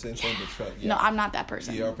parenting thing. Yeah. No, I'm not that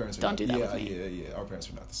person. Yeah, our parents are don't do that with me. Yeah. Our parents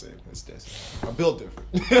are not the same. It's different. I'm built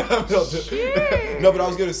different. Sure. No, but I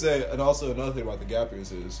was gonna say, and also another thing about the gap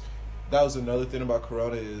years is that was another thing about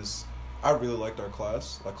Corona is. I really liked our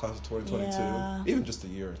class of 2022. Yeah. Even just a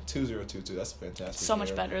year, 2022. That's a fantastic. So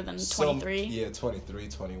much better than 23. Yeah, 23,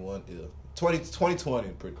 21. Ew. 2020,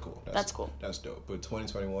 pretty cool. That's cool. That's dope. But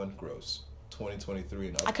 2021, gross. 2023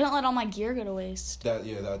 and up. I couldn't let all my gear go to waste. That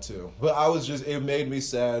too. But it made me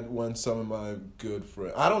sad when some of my good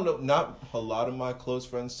friends, I don't know, not a lot of my close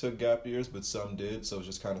friends took gap years, but some did. So it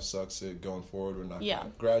just kind of sucks that going forward, we're not going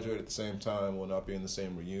to graduate at the same time. We'll not be in the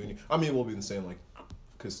same reunion. I mean, we'll be in the same,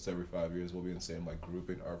 because it's every 5 years, we'll be in the same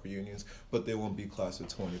group in our reunions, but they won't be class of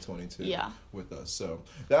 2022 with us. So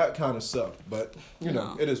that kind of sucked, but you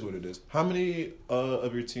know, it is what it is. How many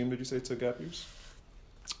of your team did you say took gap years?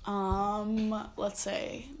 Let's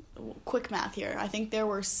say, quick math here. I think there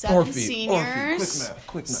were 7 seniors.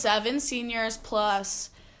 Quick math. 7 seniors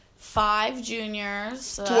plus 5 juniors.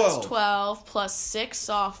 So that's 12 plus 6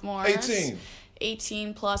 sophomores.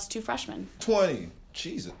 18 plus 2 freshmen. 20.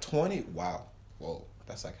 Jesus, 20. Wow. Whoa.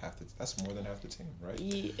 That's more than half the team, right?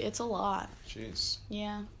 It's a lot. Jeez.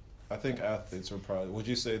 Yeah. I think athletes are probably... Would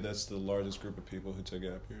you say that's the largest group of people who took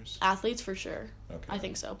gap years? Athletes, for sure. Okay. I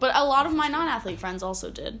think so. But a lot of my non-athlete friends also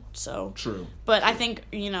did, so... True. But I think,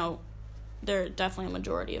 you know, there definitely a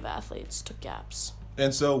majority of athletes took gaps.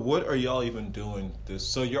 And so what are y'all even doing this?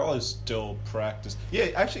 So y'all is still practice. Yeah,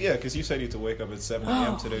 actually, yeah, because you said you had to wake up at 7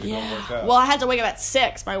 a.m. today to go work out. Well, I had to wake up at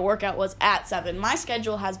 6. My workout was at 7. My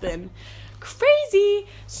schedule has been crazy.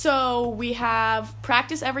 So we have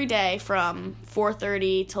practice every day from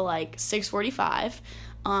 4:30 to like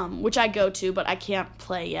 6:45, which I go to, but I can't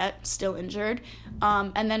play yet, still injured.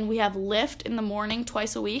 And then we have lift in the morning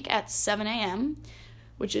twice a week at 7 a.m.,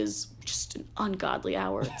 which is just an ungodly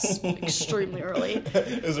hour. It's extremely early.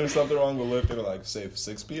 Is there something wrong with lifting at, like, say,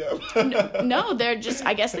 6 p.m.? No, they're just,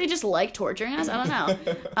 I guess they just like torturing us. I don't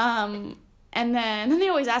know. And then they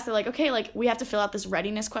always ask, they're like, okay, like, we have to fill out this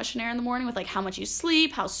readiness questionnaire in the morning with, like, how much you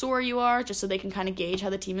sleep, how sore you are, just so they can kind of gauge how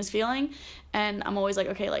the team is feeling. And I'm always like,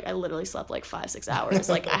 okay, like, I literally slept, like, 5-6 hours.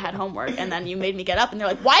 Like, I had homework, and then you made me get up, and they're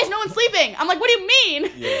like, why is no one sleeping? I'm like, what do you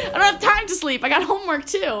mean? Yeah. I don't have time to sleep. I got homework,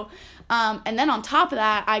 too. And then on top of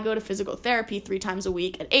that, I go to physical therapy 3 times a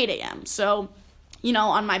week at 8 a.m. So, you know,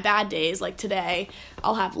 on my bad days, like today,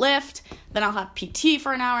 I'll have lift, then I'll have PT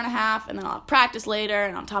for an hour and a half, and then I'll have practice later,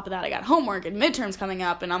 and on top of that, I got homework and midterms coming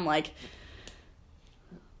up, and I'm like,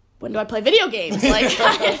 when do I play video games? Like,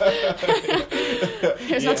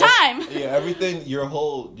 there's no time. Yeah, everything, your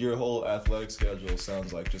whole athletic schedule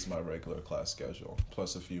sounds like just my regular class schedule,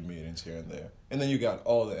 plus a few meetings here and there. And then you got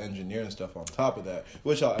all the engineering stuff on top of that,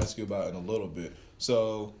 which I'll ask you about in a little bit.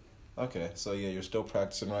 So, okay, so yeah, you're still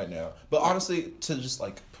practicing right now. But honestly, to just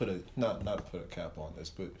like put a, not put a cap on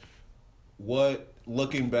this, but what,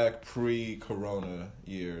 looking back pre-corona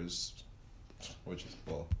years, which is,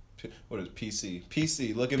 well, what is PC?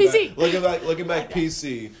 Looking back,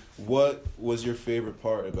 PC. What was your favorite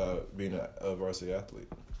part about being a varsity athlete?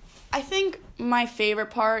 I think my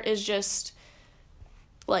favorite part is just,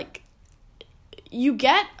 like, you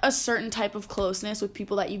get a certain type of closeness with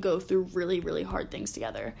people that you go through really, really hard things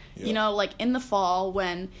together. Yeah. You know, like in the fall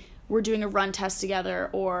when we're doing a run test together,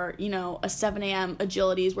 or, you know, a 7 a.m.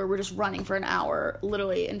 agilities where we're just running for an hour,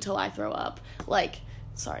 literally until I throw up. Like,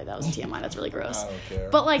 sorry, that was TMI. That's really gross. I don't care.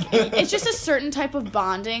 But, like, it's just a certain type of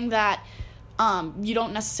bonding that you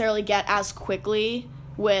don't necessarily get as quickly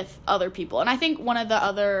with other people. And I think one of the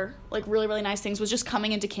other, like, really, really nice things was just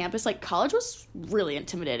coming into campus. Like, college was really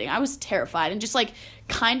intimidating. I was terrified. And just, like,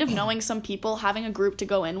 kind of knowing some people, having a group to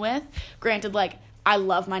go in with. Granted, like, I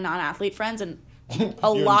love my non-athlete friends, and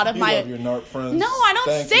lot of my... love your Narp friends. No, I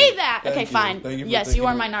don't say that. Okay, fine. Thank you yes, you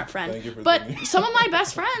are my Narp friend. But some of my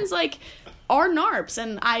best friends, like, are Narps,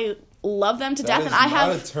 and I love them to death. And I have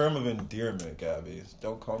not a term of endearment, Gabby.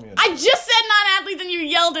 Don't call me. I just said non-athletes, and you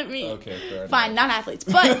yelled at me. Okay, fair enough. Fine, non-athletes,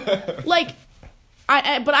 but like,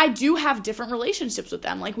 I do have different relationships with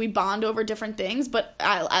them. Like, we bond over different things, but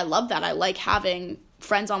I love that. I like having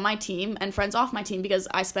friends on my team and friends off my team because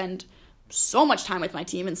I spend so much time with my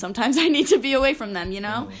team, and sometimes I need to be away from them. You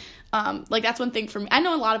know, like that's one thing for me. I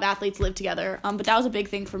know a lot of athletes live together, but that was a big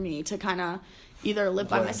thing for me to kind of either live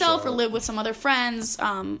by myself or live with some other friends.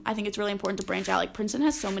 I think it's really important to branch out. Like, Princeton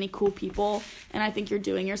has so many cool people, and I think you're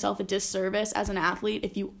doing yourself a disservice as an athlete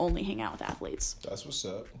if you only hang out with athletes. That's what's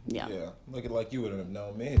up. Yeah. Like you wouldn't have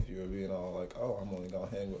known me if you were being all like, oh, I'm only going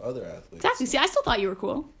to hang with other athletes. Exactly. See, I still thought you were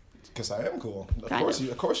cool. Because I am cool. Of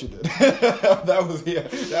course you did. that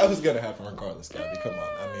was going to happen regardless, Gabby. Come on.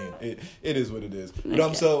 I mean, it is what it is.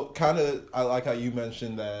 But so kind of, I like how you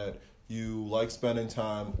mentioned that you like spending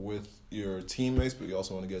time with your teammates, but you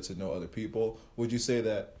also want to get to know other people. Would you say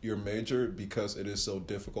that your major, because it is so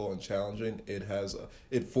difficult and challenging,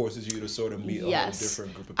 it forces you to sort of meet a whole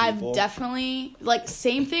different group of people? I've definitely, like,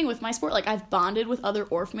 same thing with my sport. Like, I've bonded with other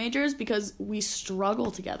ORF majors because we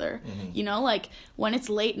struggle together. Mm-hmm. You know, like, when it's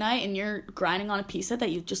late night and you're grinding on a piece set that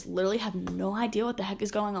you just literally have no idea what the heck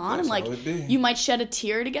is going on, and, like, you might shed a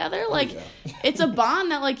tear together. Like, it's a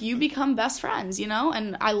bond that, like, you become best friends, you know?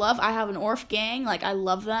 And I have an ORF gang. Like, I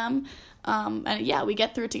love them. And yeah, we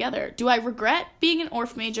get through it together. Do I regret being an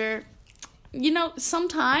ORF major? You know,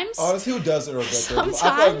 sometimes. Honestly, who doesn't regret their major?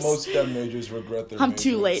 I feel like most STEM majors regret their major. I'm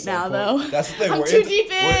too late now, though. That's the thing. We're in too deep.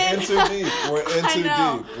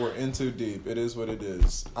 We're in too deep. It is what it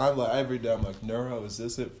is. I'm like, every day I'm like, neuro, is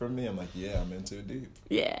this it for me? I'm like, yeah, I'm in too deep.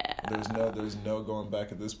 Yeah. There's no going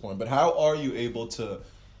back at this point. But how are you able to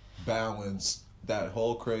balance that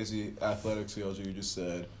whole crazy athletic schedule you just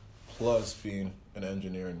said, plus being an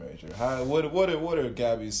engineering major? What are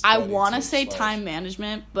Gabby's? I want to say time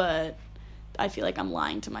management, but I feel like I'm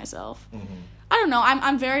lying to myself. Mm-hmm. I don't know.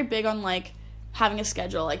 I'm very big on, like, having a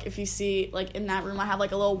schedule. Like, if you see, like, in that room, I have,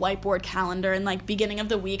 like, a little whiteboard calendar, and, like, beginning of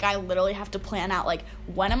the week, I literally have to plan out, like,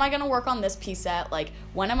 when am I going to work on this piece set? Like,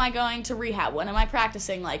 when am I going to rehab? When am I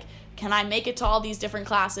practicing? Like, can I make it to all these different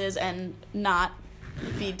classes and not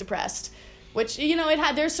be depressed. Which,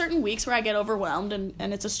 there's certain weeks where I get overwhelmed and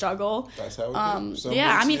it's a struggle. That's how it goes.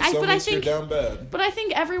 I down bad. But I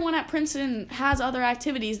think everyone at Princeton has other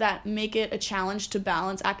activities that make it a challenge to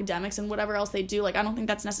balance academics and whatever else they do. Like, I don't think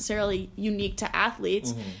that's necessarily unique to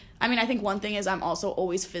athletes. Mm-hmm. I mean, I think one thing is I'm also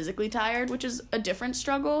always physically tired, which is a different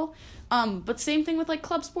struggle. But same thing with, like,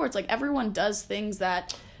 club sports. Like, everyone does things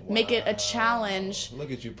that make it a challenge.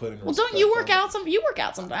 Look at you putting respect. Well, don't you work out you work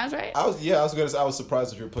out sometimes, right? I was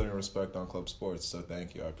surprised that you were putting respect on club sports, so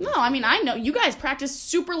thank you. I know you guys practice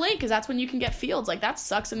super late because that's when you can get fields. Like, that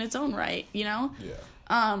sucks in its own right, Yeah.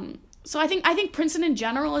 So I think Princeton in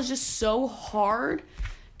general is just so hard.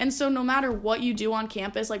 And so no matter what you do on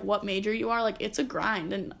campus, like what major you are, like it's a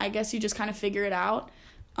grind, and I guess you just kind of figure it out.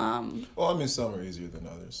 Well, I mean, some are easier than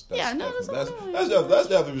others. That's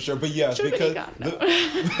definitely for sure. But yes,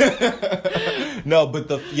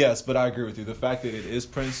 but I agree with you. The fact that it is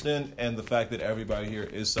Princeton and the fact that everybody here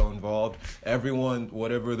is so involved, everyone,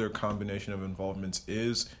 whatever their combination of involvements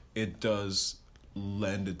is, it does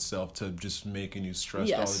lend itself to just making you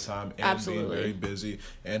stressed all the time and being very busy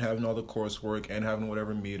and having all the coursework and having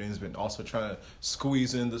whatever meetings, but also trying to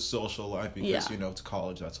squeeze in the social life because it's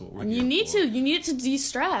college. That's what we're here you need it to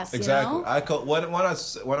de-stress. Exactly. You know?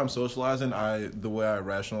 When I'm socializing, the way I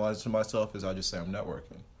rationalize it to myself is I just say I'm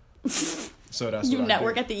networking. So that's you what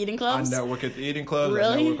network at the eating clubs? I network at the eating clubs.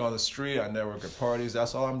 Really? I network on the street. I network at parties.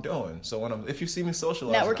 That's all I'm doing. So if you see me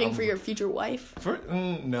socializing, networking for your future wife?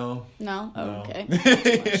 No. No. Oh, okay.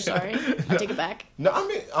 Sorry, I take it back. No,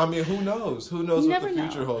 I mean, who knows? Who knows what the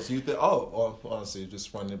future know. holds? You think? Honestly,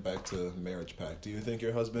 just running it back to marriage pact. Do you think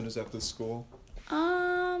your husband is at this school?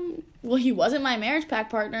 Well, he wasn't my marriage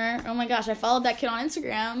pact partner. Oh my gosh, I followed that kid on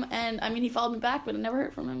Instagram, and I mean, he followed me back, but I never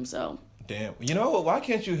heard from him. So. Damn. You know what? Why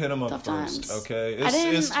can't you hit him up Tough first? times. Okay,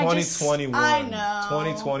 it's 2021. I know.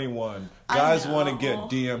 2021. Guys want to get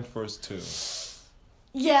DM'd first too.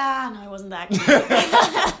 Yeah, no, it wasn't that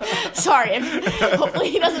cute. Sorry.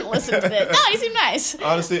 Hopefully he doesn't listen to this. No, he seemed nice.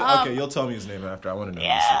 Honestly, okay, you'll tell me his name after. I want to know.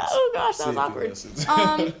 Yeah. Oh gosh, that was awkward.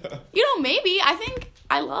 Maybe. I think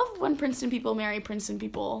I love when Princeton people marry Princeton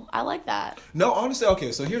people. I like that. No, honestly,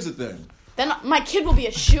 okay. So here's the thing. Then my kid will be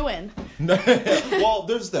a shoo-in. Well,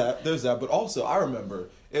 there's that, but also I remember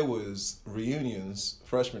it was reunions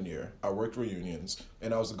freshman year. I worked reunions,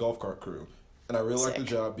 and I was the golf cart crew, and I really liked the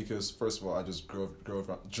job because first of all, I just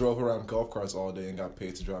drove around golf carts all day and got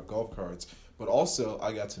paid to drive golf carts. But also,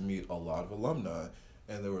 I got to meet a lot of alumni,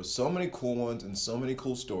 and there were so many cool ones and so many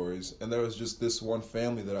cool stories. And there was just this one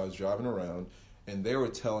family that I was driving around, and they were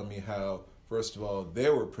telling me how first of all they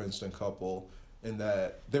were a Princeton couple. In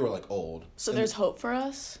that they were like old. So there's hope for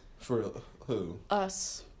us? For who?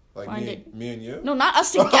 Us. Like me and you? No, not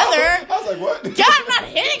us together. I was like, what? God, I'm not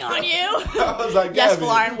hitting on you. I was like, yes,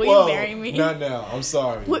 Lauren, will you marry me? Not now. I'm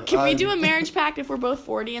sorry. Can we do a marriage pact if we're both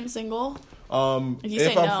 40 and single?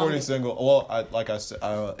 If I'm 40 and single, well, like I said,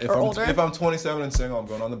 if I'm 27 and single, I'm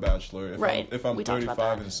going on The Bachelor. If I'm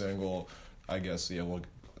 35 and single, I guess no,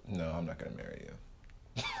 I'm not gonna marry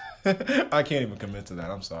you. I can't even commit to that.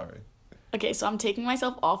 I'm sorry. Okay, so I'm taking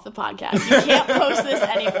myself off the podcast. You can't post this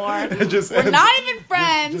anymore. We're not even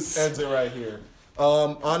friends. Just ends it right here.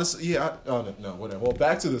 Honestly, yeah. No, whatever. Well,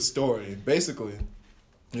 back to the story. Basically,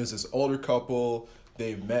 there's this older couple.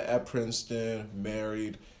 They met at Princeton,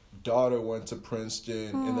 married. Daughter went to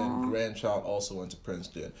Princeton, and then grandchild also went to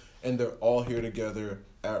Princeton, and they're all here together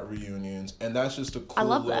at reunions, and that's just a cool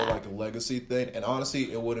little like legacy thing. And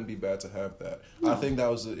honestly, it wouldn't be bad to have that. No. I think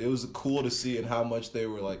it was cool to see and how much they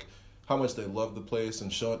were like. How much they love the place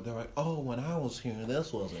and show it. They're like, oh, when I was here,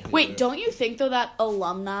 this wasn't here. Wait, don't you think, though, that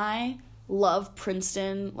alumni love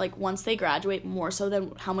Princeton, like, once they graduate more so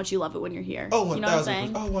than how much you love it when you're here? Oh, 1,000%. You know what I'm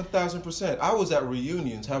saying? Oh, 1,000%. I was at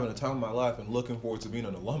reunions having a time of my life and looking forward to being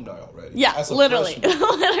an alumni already. Yeah, literally.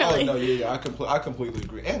 Literally. Oh, no, yeah, I completely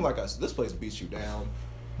agree. And like I said, this place beats you down.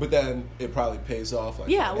 But then it probably pays off like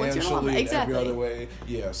financially and every other way.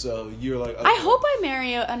 Yeah, so you're like, okay. I hope I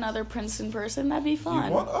marry another Princeton person. That'd be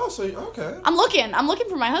fun. Okay. I'm looking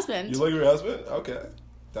for my husband. You looking for your husband? Okay.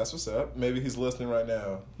 That's what's up. Maybe he's listening right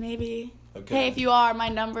now. Maybe. Okay. Hey, if you are, my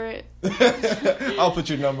number. I'll put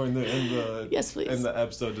your number in the yes, please. In the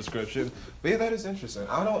episode description. But yeah, that is interesting.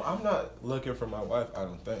 I'm not looking for my wife. I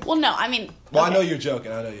don't think. Well, no, I mean. Well, okay. I know you're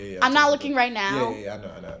joking. I know. Yeah. I'm not looking right now. Yeah.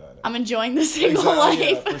 I know. I'm enjoying the single life.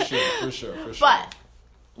 Yeah, for sure. But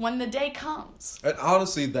when the day comes. And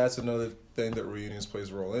honestly, that's another thing that reunions plays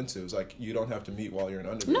a role into. It's like you don't have to meet while you're an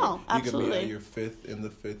undergrad. No, absolutely. You can meet at your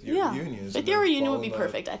fifth year reunions. Fifth year reunion would be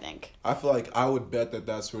perfect, I think. I feel like I would bet that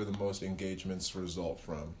that's where the most engagements result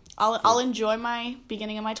from. I'll enjoy my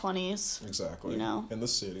beginning of my 20s. Exactly. You know? In the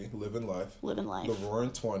city, living life. The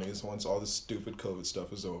roaring 20s, once all this stupid COVID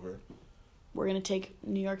stuff is over. We're going to take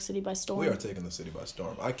New York City by storm. We are taking the city by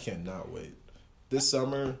storm. I cannot wait. This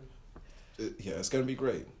summer, it's going to be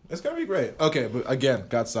great. It's going to be great. Okay, but again,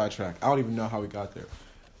 got sidetracked. I don't even know how we got there.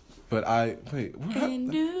 But in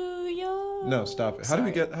New York. No, stop it. How do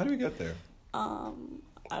we get there?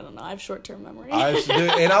 I don't know. I have short-term memory. I'm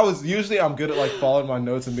good at like following my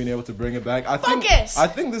notes and being able to bring it back. Focus! I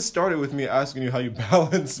think this started with me asking you how you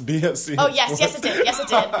balance BSC. Oh, yes, it did. Yes, it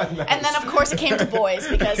did. Nice. And then, of course, it came to boys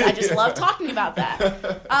because I just love talking about that.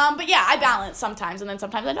 But yeah, I balance sometimes, and then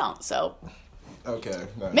sometimes I don't, so. Okay,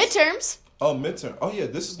 nice. Midterms. Oh, midterm. Oh, yeah,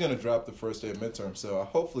 this is going to drop the first day of midterm, so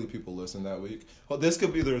hopefully people listen that week. Well, this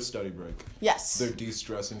could be their study break. Yes. Their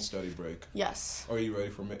de-stressing study break. Yes. Are you ready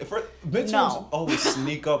for midterms? Always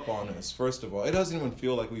sneak up on us, first of all. It doesn't even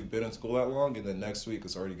feel like we've been in school that long, and then next week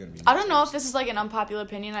it's already going to be midterms. I don't know if this is like an unpopular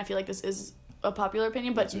opinion. I feel like this is a popular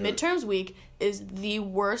opinion, but midterms week is the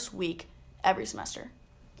worst week every semester.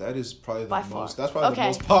 That is probably the most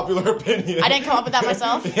popular opinion. I didn't come up with that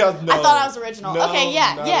myself. Yeah, no, I thought I was original. No, okay,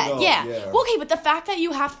 yeah. Well, okay, but the fact that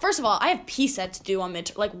you have, first of all, I have P-sets due on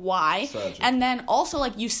midterm. Like, why? Tragic. And then also,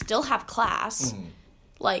 like, you still have class. Mm-hmm.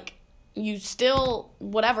 Like, you still,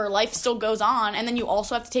 whatever, life still goes on. And then you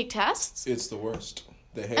also have to take tests. It's the worst.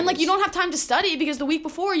 And, like, you don't have time to study because the week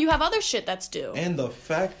before you have other shit that's due. And the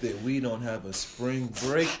fact that we don't have a spring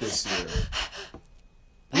break this year.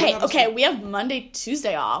 We have Monday,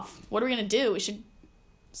 Tuesday off. What are we going to do? We should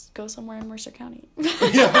go somewhere in Mercer County.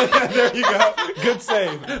 Yeah, there you go. Good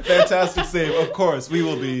save. Fantastic save. Of course, we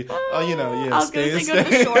will be, I was going to say go to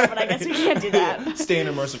the shore, but I guess we can't do that. Staying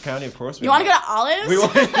in Mercer County, of course. You want to go to Olives?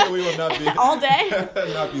 We will not be. All day?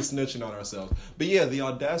 Not be snitching on ourselves. But yeah, the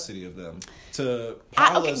audacity of them to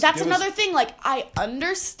that's another thing. Like, I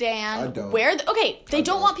understand they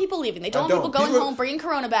don't want people leaving. They don't want people going home, bringing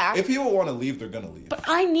Corona back. If people want to leave, they're going to leave. But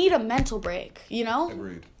I need a mental break, you know?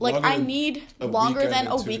 Agreed. Like, I need longer than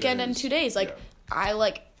a weekend and 2 days. Like,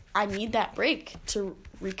 yeah. I need that break to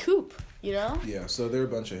recoup, you know? Yeah, so they're a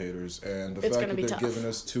bunch of haters. And the fact that they're giving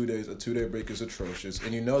us 2 days, a 2 day break is atrocious.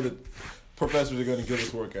 And you know that professors are going to give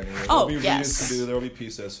us work anyway. There'll be readings to do. There'll be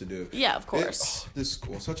P-sets to do. Yeah, of course. This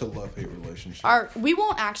school, such a love-hate relationship. We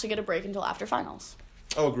won't actually get a break until after finals.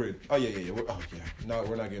 Oh, agreed. Oh, yeah. No,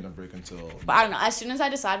 we're not getting a break until... But I don't know. As soon as I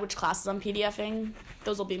decide which classes I'm PDFing,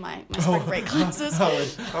 those will be my spring break classes. I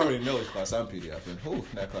already know which class I'm PDFing. Ooh,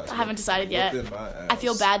 that class. I haven't decided yet. I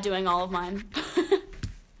feel bad doing all of mine.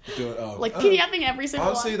 PDFing every single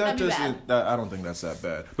honestly, one. Honestly, I don't think that's that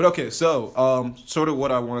bad. But okay, so sort of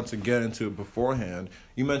what I wanted to get into beforehand,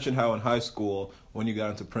 you mentioned how in high school, when you got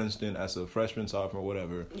into Princeton as a freshman, sophomore,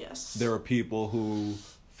 whatever, yes, there were people who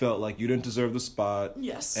felt like you didn't deserve the spot,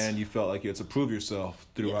 yes, and you felt like you had to prove yourself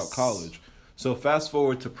throughout college. So fast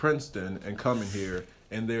forward to Princeton and coming here,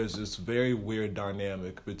 and there's this very weird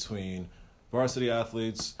dynamic between varsity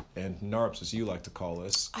athletes and Narps, as you like to call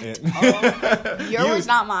us. Your words,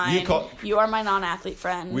 not mine. You are my non-athlete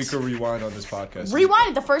friend. We could rewind on this podcast.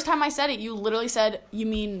 Rewind. The first time I said it, you literally said, "You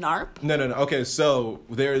mean Narp?" No. Okay, so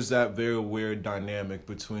there is that very weird dynamic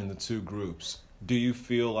between the two groups. Do you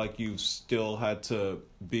feel like you still had to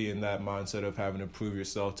be in that mindset of having to prove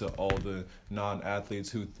yourself to all the non-athletes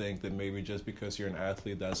who think that maybe just because you're an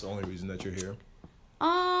athlete, that's the only reason that you're here?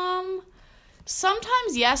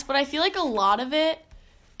 Sometimes yes, but I feel like a lot of it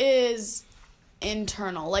is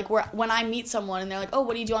internal. Like when I meet someone and they're like, "Oh,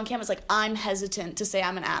 what do you do on campus?" Like, I'm hesitant to say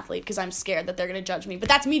I'm an athlete because I'm scared that they're going to judge me. But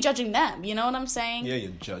that's me judging them. You know what I'm saying? Yeah, you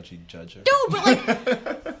judger. No, but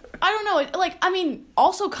like, I don't know. Like, I mean,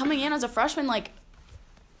 also coming in as a freshman, like,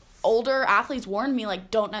 older athletes warned me,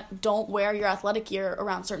 like, don't wear your athletic gear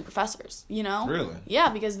around certain professors, you know? Really? Yeah,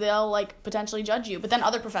 because they'll, like, potentially judge you. But then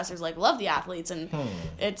other professors, like, love the athletes, and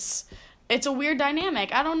it's a weird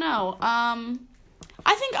dynamic. I don't know.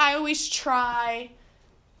 I think I always try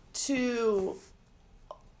to...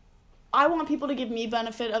 I want people to give me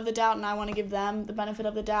benefit of the doubt, and I want to give them the benefit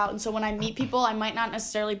of the doubt. And so when I meet people, I might not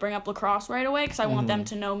necessarily bring up lacrosse right away because I want them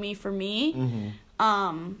to know me for me.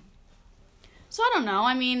 Mm-hmm. So I don't know.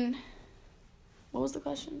 I mean, what was the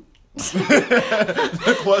question?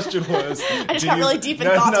 The question was... I just got really deep in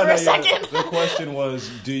thoughts for a second. The question was,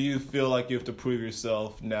 do you feel like you have to prove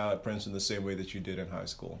yourself now at Princeton the same way that you did in high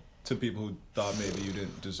school to people who thought maybe you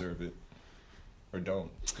didn't deserve it? Or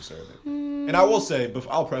don't deserve it. And I will say, but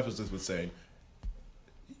I'll preface this with saying,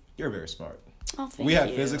 you're very smart. Oh, thank we had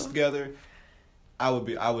you. physics together. I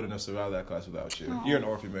wouldn't have survived that class without you. Oh, you're an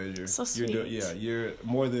orphan major. so sweet. You're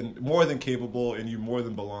more than capable, and you more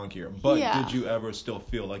than belong here. But did you ever still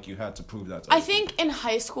feel like you had to prove that to I think in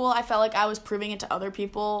high school, I felt like I was proving it to other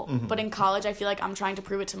people, but in college, I feel like I'm trying to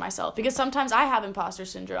prove it to myself. Because sometimes I have imposter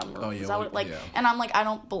syndrome. And I'm like, I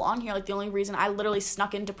don't belong here. Like, the only reason I literally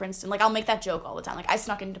snuck into Princeton, like, I'll make that joke all the time. Like, I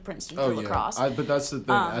snuck into Princeton for lacrosse. But that's the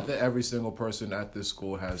thing. I think every single person at this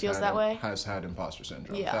school has had imposter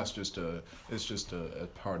syndrome. Yeah. That's just a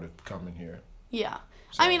part of coming here. Yeah.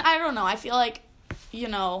 So. I mean, I don't know. I feel like,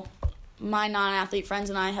 my non-athlete friends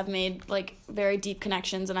and I have made, like, very deep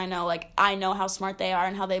connections, and I know how smart they are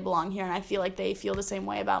and how they belong here, and I feel like they feel the same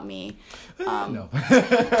way about me. No.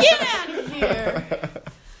 Get out of here!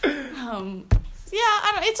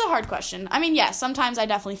 It's a hard question. I mean, yes, sometimes I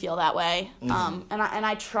definitely feel that way, and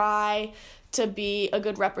I try to be a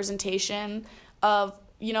good representation of,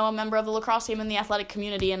 a member of the lacrosse team in the athletic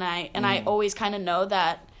community, and I always kind of know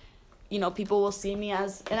that, people will see me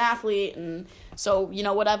as an athlete, and so,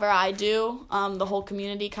 whatever I do, the whole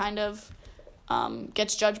community kind of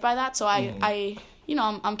gets judged by that, so I'm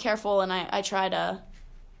careful, and I try to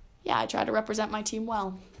represent my team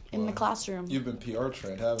well in the classroom. You've been PR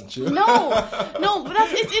trained, haven't you? No, but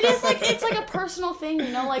it's like a personal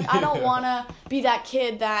thing, like, I don't want to be that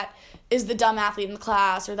kid that is the dumb athlete in the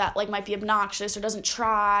class, or that, like, might be obnoxious or doesn't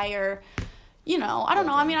try, or, I don't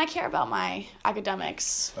know. I mean, I care about my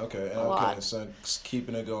academics a lot. So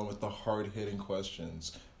keeping it going with the hard-hitting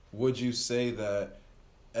questions, would you say that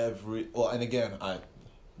and again,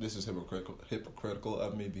 this is hypocritical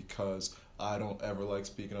of me because I don't ever like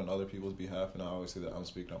speaking on other people's behalf, and I always say that I'm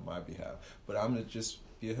speaking on my behalf, but I'm going to just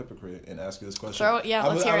be a hypocrite and ask you this question. Let's hear it.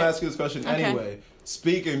 I'm going to ask you this question anyway.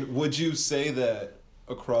 Would you say that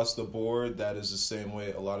across the board, that is the same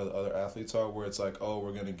way a lot of the other athletes are, where it's like, oh,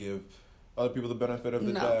 we're going to give other people the benefit of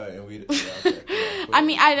the doubt, and we... I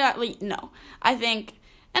mean, no. I think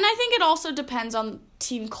it also depends on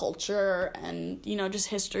team culture and, just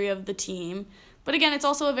history of the team. But again, it's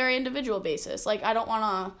also a very individual basis. Like, I don't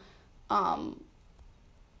want to,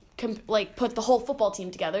 put the whole football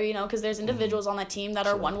team together, because there's individuals on that team that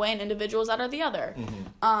are one way and individuals that are the other.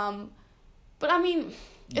 But, I mean...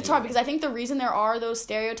 It's hard because I think the reason there are those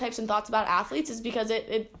stereotypes and thoughts about athletes is because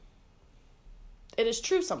it is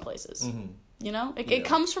true some places. It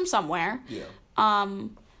comes from somewhere. Yeah.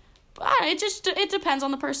 But it depends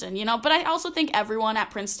on the person, But I also think everyone at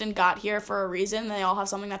Princeton got here for a reason. They all have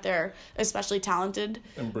something that they're especially talented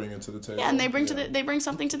and bring it to the table. Yeah, and they bring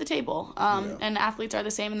something to the table. And athletes are the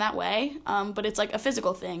same in that way. But it's like a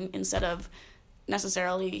physical thing instead of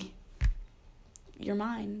necessarily your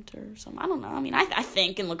mind or something. I don't know. I mean, I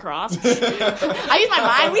think in lacrosse. I use my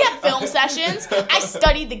mind. We have film sessions. I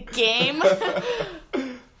study the game.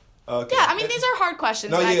 Okay. Yeah, I mean, these are hard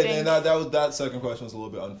questions. And that second question was a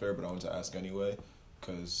little bit unfair, but I wanted to ask anyway,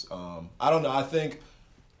 because I don't know. I think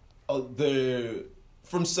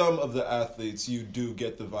from some of the athletes, you do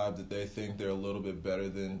get the vibe that they think they're a little bit better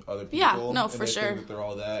than other people. Yeah, no, for sure. Think that they're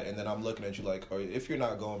all that, and then I'm looking at you like, if you're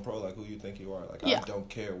not going pro, like, who you think you are? Like, I don't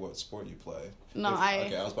care what sport you play. No, I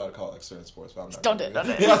was about to call it like certain sports, but I'm not. Don't do it.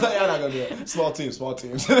 Yeah, I'm not gonna do it. Small teams.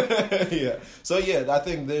 Yeah. So yeah, I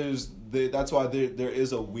think that's why there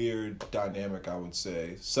is a weird dynamic, I would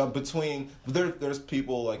say. There's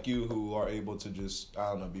people like you who are able to just, I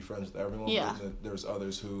don't know, be friends with everyone. Yeah. But there's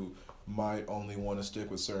others who might only want to stick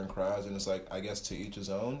with certain crowds, and it's like, I guess, to each his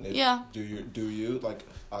own. Do you like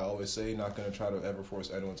I always say, not going to try to ever force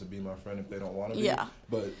anyone to be my friend if they don't want to be. Yeah.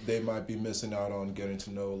 But they might be missing out on getting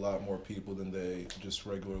to know a lot more people than they just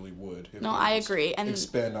regularly would. No, I agree. And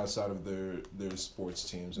expand outside of their sports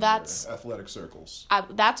teams and their athletic circles.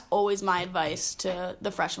 That's always my advice to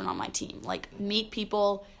the freshmen on my team. Like, meet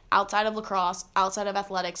people outside of lacrosse, outside of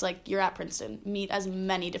athletics. Like, you're at Princeton. Meet as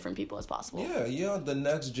many different people as possible. Yeah. The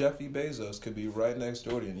next Jeffy Bezos could be right next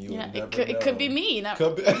door to you. And you would never know. It could be me.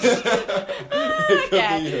 Could be.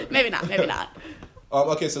 Maybe not.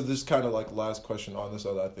 Okay, so this kind of like last question on this,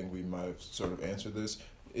 I think we might have sort of answered this,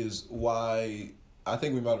 is why... I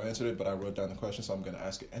think we might have answered it, but I wrote down the question, so I'm going to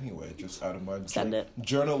ask it anyway, just out of my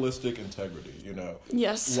journalistic integrity,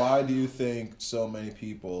 Yes. Why do you think so many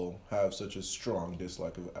people have such a strong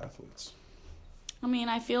dislike of athletes? I mean,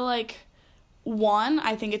 I feel like, one,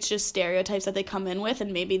 I think it's just stereotypes that they come in with,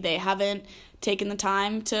 and maybe they haven't taken the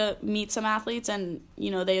time to meet some athletes, and,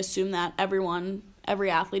 they assume that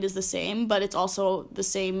every athlete is the same, but it's also the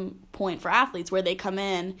same point for athletes where they come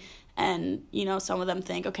in and, some of them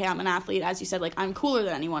think, okay, I'm an athlete, as you said, like, I'm cooler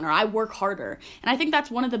than anyone, or I work harder. And I think that's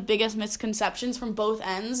one of the biggest misconceptions from both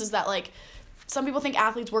ends, is that, like, some people think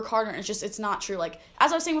athletes work harder, and it's not true. Like,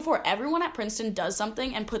 as I was saying before, everyone at Princeton does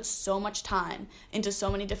something and puts so much time into so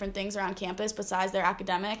many different things around campus besides their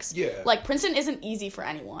academics. Yeah. Like, Princeton isn't easy for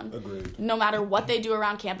anyone. Agreed. No matter what they do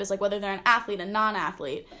around campus, like, whether they're an athlete, a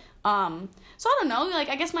non-athlete. So I don't know, like,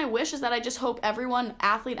 I guess my wish is that I just hope everyone,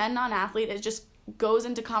 athlete and non-athlete, is just goes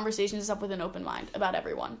into conversations and stuff with an open mind about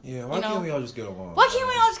everyone. Yeah, why can't we all just get along? Why can't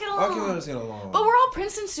we all just get along? Why can't we all just get along? But we're all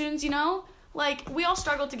Princeton students, you know? Like, we all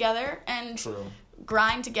struggle together and True.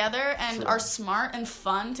 grind together and True. are smart and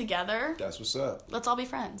fun together. That's what's up. Let's all be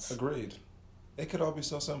friends. Agreed. It could all be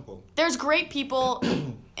so simple. There's great people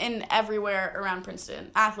in everywhere around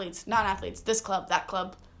Princeton. Athletes, non-athletes, this club, that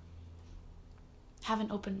club. Have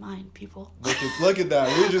an open mind, people. Look at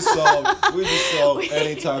that. We just solved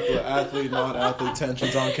any type of athlete, non-athlete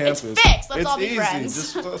tensions on campus. It's fixed. Let's all be easy.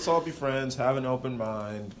 friends. Let's all be friends. Have an open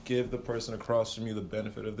mind. Give the person across from you the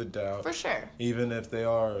benefit of the doubt. For sure. Even if they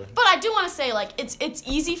are. But I do want to say, like, it's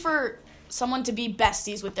easy for someone to be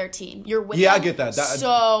besties with their team. You're with them. Yeah, I get that.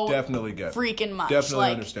 So definitely get freaking much. Definitely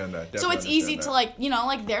like, understand that. So it's easy to, like, you know,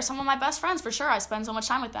 like, they're some of my best friends for sure. I spend so much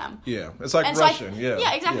time with them. Yeah, it's like And Russian. Yeah,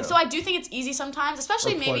 exactly. Yeah. So I do think it's easy sometimes,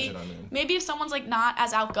 especially Pleasant, maybe if someone's like not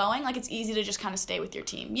as outgoing, like it's easy to just kind of stay with your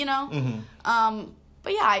team, you know.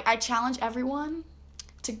 But yeah, I challenge everyone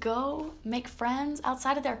to go make friends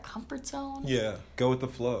outside of their comfort zone. Yeah, go with the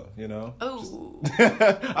flow, you know? Oh.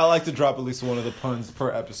 I like to drop at least one of the puns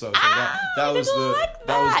per episode. So that was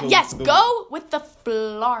the Yes, go with the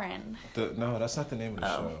Florin. No, that's not the name of the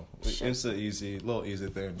show. Shit. It's a little easy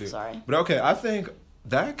thing to do. Sorry. But okay, I think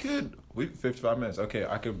that could 55 minutes. Okay,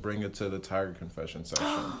 I could bring it to the Tiger Confession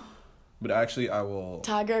section. But actually I will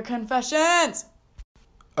Tiger Confessions.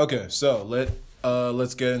 Okay, so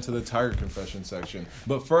let's get into the Tiger Confession section.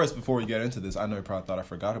 But first, before we get into this, I know you probably thought I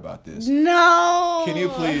forgot about this. No. Can you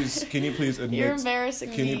please admit? You're embarrassing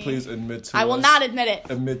me. Can you please admit to? I will not admit it.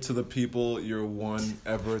 Admit to the people your one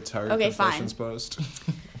ever Tiger Confessions post.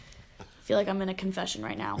 I feel like I'm in a confession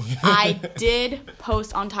right now. I did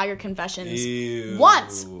post on Tiger Confessions Ew.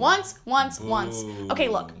 once. Okay,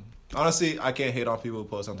 look. Honestly, I can't hate on people who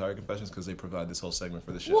post on Tiger Confessions because they provide this whole segment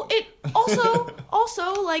for the show. Well, it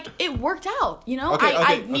also like it worked out. You know,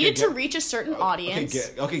 I needed to reach a certain audience.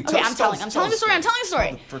 I'm telling the story. I'm telling the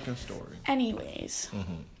story. Tell the freaking story. Anyways,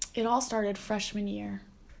 it all started freshman year,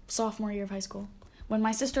 sophomore year of high school, when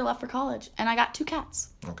my sister left for college, and I got 2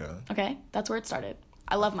 cats. Okay, that's where it started.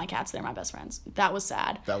 I love my cats. They're my best friends. That was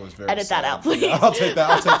sad. That was very Edit sad. that out, please. Yeah, I'll take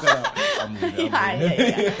that out. I'm leaving.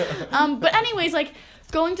 Yeah. But anyways, like,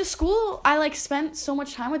 going to school, I, like, spent so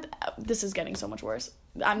much time with... this is getting so much worse.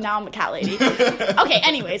 I'm a cat lady. Okay,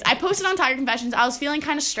 anyways, I posted on Tiger Confessions. I was feeling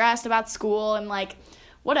kind of stressed about school and, like,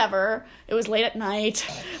 whatever. It was late at night.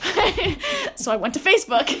 So I went to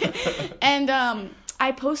Facebook. And,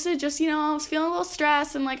 I posted just, you know, I was feeling a little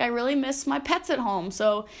stressed and, like, I really miss my pets at home.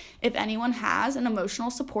 So if anyone has an emotional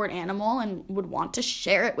support animal and would want to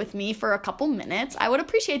share it with me for a couple minutes, I would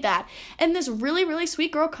appreciate that. And this really, really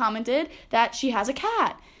sweet girl commented that she has a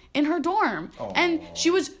cat in her dorm. Aww. And she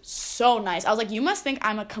was so nice. I was like, you must think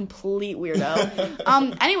I'm a complete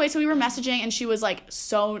weirdo. Anyway, so we were messaging and she was, like,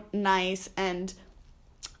 so nice and...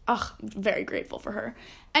 very grateful for her.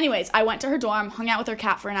 Anyways, I went to her dorm, hung out with her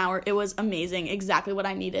cat for an hour. It was amazing, exactly what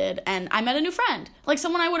I needed. And I met a new friend, like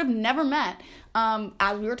someone I would have never met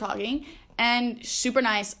as we were talking. And super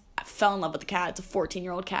nice. I fell in love with the cat. It's a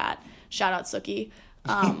 14-year-old cat. Shout out Suki.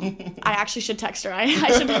 I actually should text her. I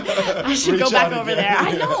should go back over there.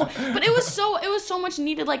 I know, but it was so much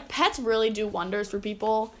needed. Like, pets really do wonders for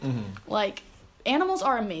people. Like, animals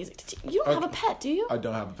are amazing. You don't have a pet, do you? I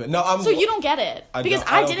don't have a pet. No, So you don't get it. Because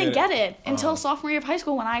I didn't get it until Uh-huh. sophomore year of high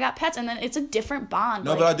school when I got pets, and then it's a different bond.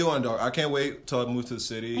 No, but I do want a dog. I can't wait till I move to the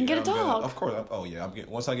city. And get a dog. Of course. I'm getting,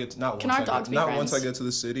 once I get, Can our dogs be friends? Once I get to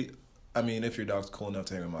the city. I mean, if your dog's cool enough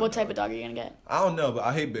to hang with my What dog. type of dog are you going to get? I don't know, but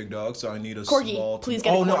I hate big dogs, so I need a Corgi. small... Please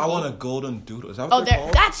get a Oh, no, I corgi. want a golden doodle. Is that what they're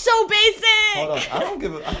called? That's so basic! Hold on. I don't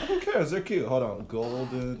give a... Who cares? They're cute. Hold on.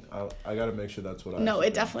 Golden... I got to make sure that's what I... No,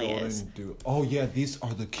 it definitely golden is. Doodle. Oh, yeah. These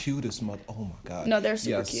are the cutest Oh, my God. No, they're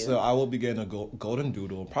super cute. So I will be getting a golden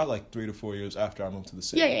doodle probably like 3 to 4 years after I move to the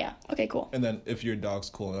city. Yeah. Okay, cool. And then if your dog's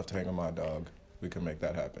cool enough to hang with my dog, we can make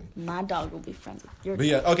that happen. My dog will be friends with your dog. But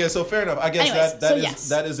yeah, okay, so fair enough. I guess Anyways,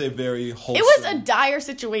 that is a very wholesome... It was a dire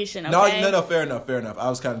situation, okay? No, fair enough. I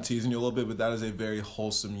was kind of teasing you a little bit, but that is a very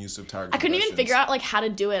wholesome use of Tiger I couldn't even Confessions. figure out, like, how to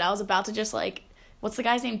do it. I was about to just, like, what's the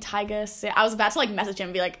guy's name? Tyga. I was about to like message him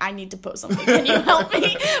and be like, I need to post something. Can you help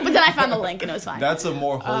me? But then I found the link and it was fine. That's a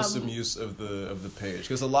more wholesome use of the page,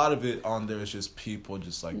 because a lot of it on there is just people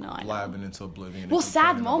just like blabbing into oblivion. Well,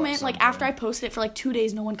 sad moment. Like after I posted it for like 2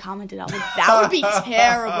 days, no one commented. I was like, that would be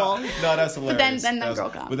terrible. No, that's hilarious. But then that girl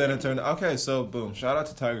commented. But then it turned okay. So boom, shout out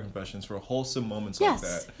to Tiger Confessions for wholesome moments like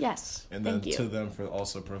that. Yes. And then to them for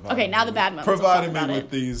also providing. Okay, now the bad moments. Providing me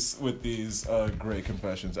with these great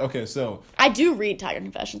confessions. Okay, so I do read Tiger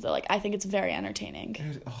Confessions though. Like I think it's very entertaining.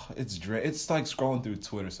 It's like scrolling through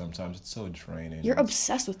Twitter sometimes. It's so draining. You're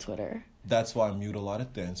obsessed with Twitter. That's why I mute a lot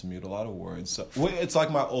of things, mute a lot of words. So, it's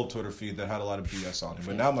like my old Twitter feed that had a lot of BS on it,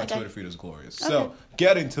 but now my Twitter feed is glorious. Okay. So,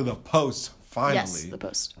 getting to the post, finally. Yes, the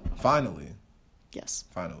post. Finally. Yes.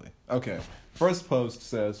 Finally. Okay. First post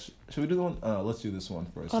says, should we do the one? Let's do this one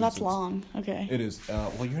first. Oh, that's long. Okay. It is.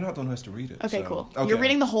 Well, you're not the one who has to read it. Okay, cool. Okay. You're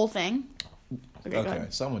reading the whole thing? Okay.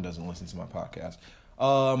 Someone doesn't listen to my podcast.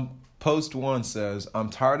 Post 1 says, I'm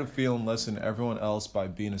tired of feeling less than everyone else by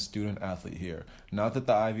being a student athlete here. Not that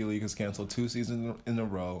the Ivy League has canceled 2 seasons in a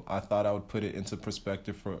row. I thought I would put it into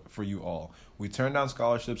perspective for you all. We turn down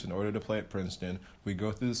scholarships in order to play at Princeton. We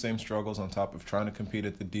go through the same struggles on top of trying to compete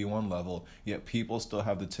at the D1 level, yet people still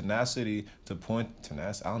have the tenacity to point, I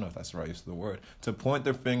don't know if that's the right use of the word, to point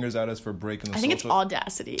their fingers at us for breaking the I think it's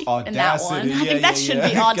audacity in that one. Yeah, I think that should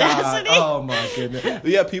be audacity. God. Oh my goodness.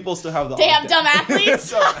 Yeah, people still have the damn dumb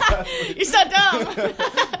athletes. You're so dumb.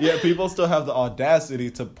 Yeah, people still have the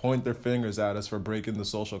audacity to point their fingers at us for breaking the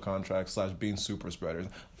social contract / being super spreaders.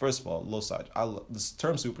 First of all, little side, this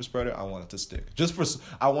term super spreader, I want it to stick.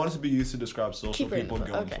 I want it to be used to describe social people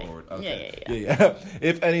going forward. Okay. Yeah.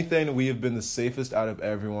 If anything, we have been the safest out of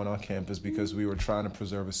everyone on campus because we were trying to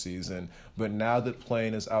preserve a season. But now that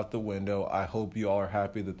playing is out the window, I hope you all are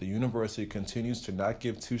happy that the university continues to not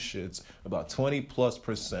give two shits about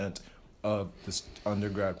 20+% of this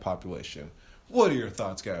undergrad population. What are your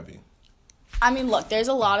thoughts, Gaby? I mean, look, there's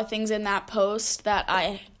a lot of things in that post that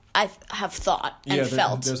I have thought and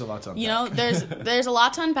felt. There's a lot to unpack. You know, there's a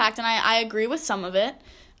lot to unpack, and I agree with some of it.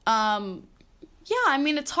 Yeah, I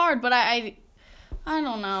mean, it's hard, but I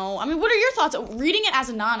don't know. I mean, what are your thoughts? Reading it as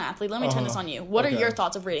a non-athlete, let me turn this on you. What are your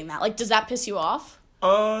thoughts of reading that? Like, does that piss you off?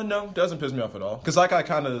 No, it doesn't piss me off at all. Because like I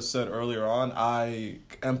kind of said earlier on,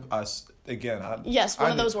 yes,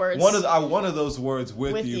 one of those words. One of those words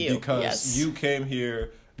with you because you came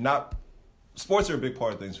here, sports are a big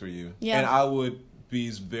part of things for you. Yeah. And I would be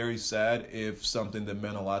very sad if something that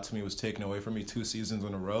meant a lot to me was taken away from me 2 seasons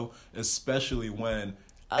in a row, especially when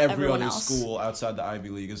every other school outside the Ivy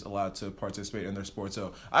League is allowed to participate in their sports.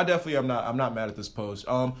 So I definitely I'm not mad at this post.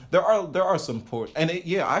 There are some and I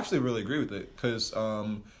actually really agree with it because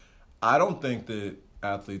I don't think that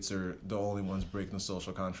athletes are the only ones breaking the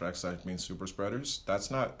social contracts like being super spreaders. That's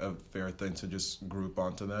not a fair thing to just group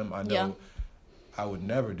onto them. I know I would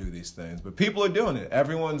never do these things, but people are doing it.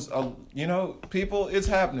 Everyone's, it's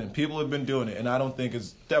happening. People have been doing it, and I don't think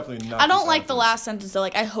it's definitely not. I don't like the last sentence, though.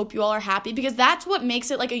 Like, I hope you all are happy, because that's what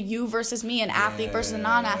makes it like a you versus me, an athlete versus a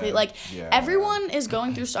non-athlete. Like, everyone is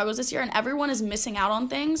going through struggles this year, and everyone is missing out on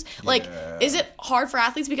things. Like, is it hard for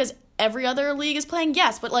athletes because every other league is playing?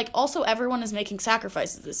 Yes, but like also everyone is making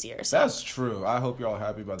sacrifices this year. So. That's true. I hope you're all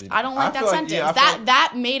happy about the. I don't like that sentence.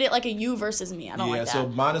 That made it like a you versus me. I don't like that. Yeah, so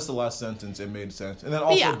minus the last sentence, it made sense, and then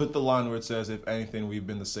also but the line where it says, "If anything, we've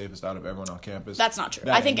been the safest out of everyone on campus." That's not true.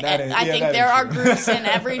 I think there are groups in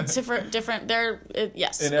every different there.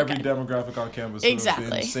 Yes, in every demographic on campus who have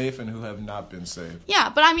been safe and who have not been safe. Yeah,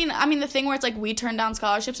 but I mean the thing where it's like we turned down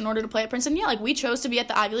scholarships in order to play at Princeton. Yeah, like we chose to be at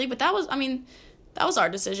the Ivy League, but that was our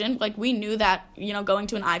decision. Like, we knew that, going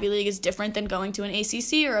to an Ivy League is different than going to an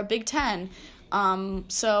ACC or a Big Ten.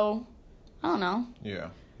 So, I don't know. Yeah.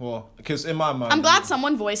 Well, because in my mind... I'm glad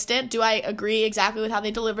someone voiced it. Do I agree exactly with how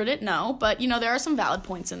they delivered it? No. But, there are some valid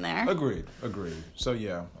points in there. Agreed. So,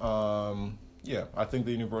 yeah. I think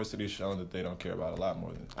the university has shown that they don't care about a lot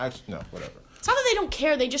more than... Actually, no, whatever. It's not that they don't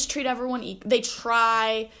care. They just treat everyone... They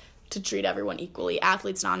try to treat everyone equally.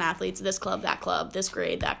 Athletes, non-athletes, this club, that club, this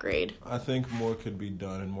grade, that grade. I think more could be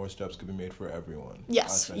done and more steps could be made for everyone.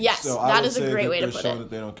 Yes, so that is a great way to put it. They're showing that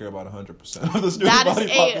they don't care about 100% of the student body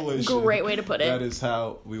population. That is a great way to put it. That is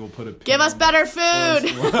how we will put it. Give us better food!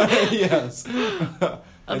 Yes.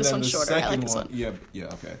 This one's shorter. I like this one. Yeah,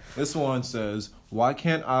 okay. This one says, why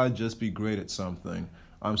can't I just be great at something?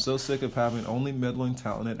 I'm so sick of having only middling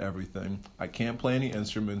talent at everything. I can't play any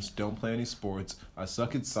instruments, don't play any sports. I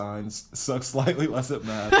suck at science, suck slightly less at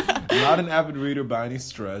math. I'm not an avid reader by any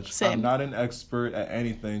stretch. Same. I'm not an expert at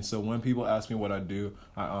anything, so when people ask me what I do,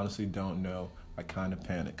 I honestly don't know. I kind of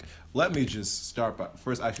panic. Let me just start by...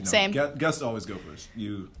 First, actually, no. Same. Guests always go first.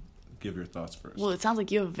 You give your thoughts first. Well, it sounds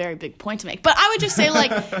like you have a very big point to make. But I would just say,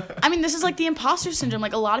 like, I mean, this is like the imposter syndrome.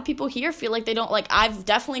 Like, a lot of people here feel like they don't, like, I've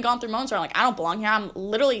definitely gone through moments where I'm like, I don't belong here. I'm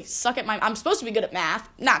literally I'm supposed to be good at math,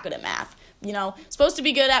 not good at math. You know, supposed to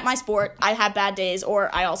be good at my sport. I have bad days, or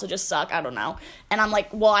I also just suck. I don't know. And I'm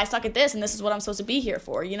like, well, I suck at this, and this is what I'm supposed to be here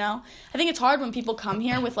for, you know? I think it's hard when people come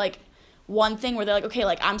here with, like, one thing where they're like, okay,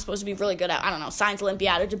 like, I'm supposed to be really good at, I don't know, science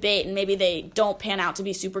Olympiad or debate, and maybe they don't pan out to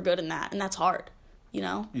be super good in that, and that's hard, you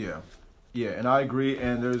know? Yeah. Yeah, and I agree,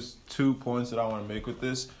 and there's 2 points that I want to make with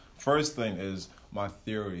this. First thing is my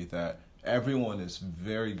theory that everyone is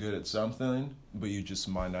very good at something, but you just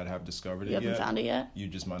might not have discovered it yet. You haven't found it yet? You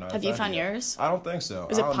just might not have you found yours? I don't think so.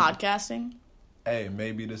 Is it podcasting? Hey,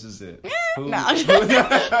 maybe this is it. No.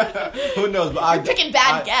 Who knows? But You're picking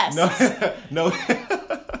bad guests. No.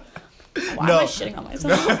 Why am I shitting on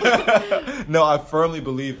myself? No, I firmly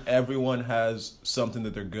believe everyone has something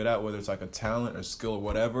that they're good at, whether it's like a talent or skill or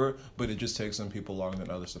whatever, but it just takes some people longer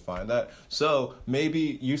than others to find that. So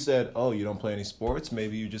maybe you said, oh, you don't play any sports.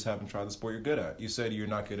 Maybe you just haven't tried the sport you're good at. You said you're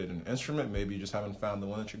not good at an instrument. Maybe you just haven't found the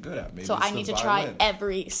one that you're good at. Maybe so I need to try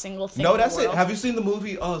every single thing. No, that's it. Have you seen the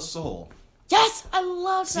movie Soul? Yes, I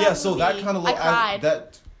love that movie. So that kind of I cried.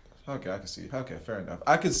 Okay, I can see. Okay, fair enough.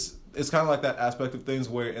 It's kind of like that aspect of things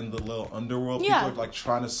where in the little underworld, people are like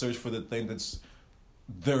trying to search for the thing that's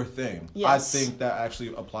their thing. Yes. I think that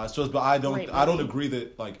actually applies to us, but I don't agree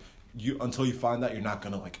that like you until you find that you're not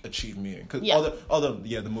gonna like achieve meaning. Cause although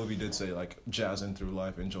the movie did say like jazzing through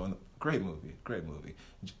life, enjoying. Great movie.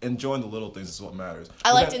 Enjoying the little things is what matters.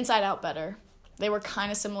 I liked Inside Out better. They were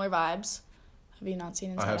kind of similar vibes. Have you not seen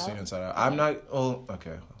Inside Out? I have seen Inside Out. I'm not... Oh,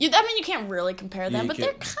 okay. You can't really compare them, but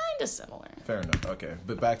they're kind of similar. Fair enough. Okay.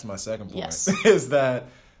 But back to my second point. Yes. Is that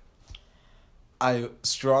I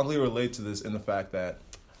strongly relate to this in the fact that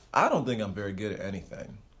I don't think I'm very good at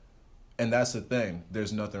anything. And that's the thing.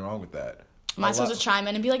 There's nothing wrong with that. Am I supposed to chime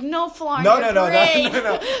in and be like, no, Florence, No. I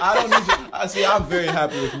don't need you. See, I'm very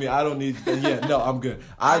happy with me. I don't need... Yeah, no, I'm good.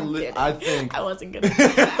 I think... I wasn't good at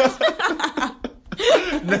that.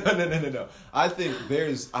 No. I think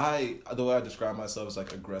the way I describe myself is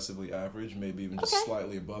like aggressively average, maybe even just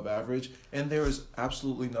slightly above average, and there is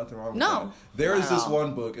absolutely nothing wrong with that. There is this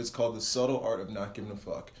one book, it's called The Subtle Art of Not Giving a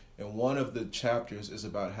Fuck, and one of the chapters is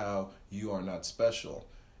about how you are not special.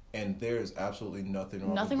 And there is absolutely nothing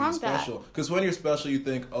wrong with being special. Because when you're special, you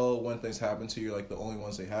think, oh, when things happen to you, like the only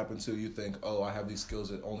ones they happen to, you think, oh, I have these skills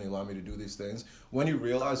that only allow me to do these things. When you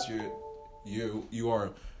realize you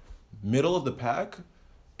are middle of the pack,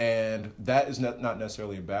 and that is not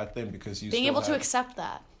necessarily a bad thing because you being able to accept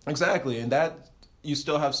that. Exactly, and that you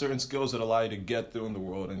still have certain skills that allow you to get through in the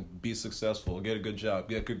world and be successful, get a good job,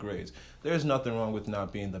 get good grades. There's nothing wrong with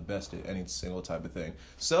not being the best at any single type of thing.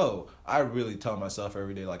 So I really tell myself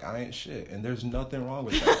every day, like, I ain't shit, and there's nothing wrong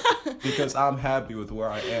with that because I'm happy with where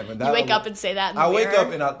I am. And you wake up and say that in the mirror? Wake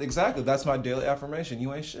up and exactly, that's my daily affirmation.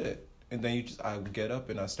 You ain't shit, and then I get up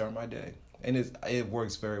and I start my day, and it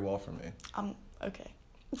works very well for me. Okay.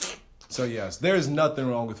 So yes, there is nothing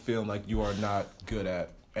wrong with feeling like you are not good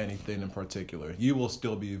at anything in particular. You will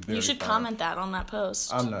still be very You should fine. Comment that on that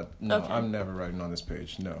post. I'm not. No, okay. I'm never writing on this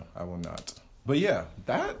page. No, I will not. But yeah,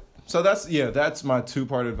 that's my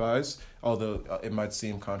 2-part advice. Although it might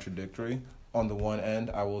seem contradictory. On the one end,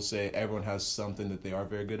 I will say everyone has something that they are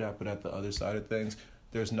very good at, but at the other side of things,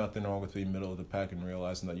 there's nothing wrong with being middle of the pack and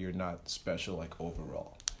realizing that you're not special like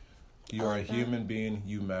overall. You are a human being,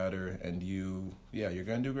 you matter, and you're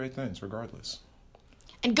going to do great things regardless.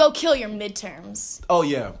 And go kill your midterms. Oh,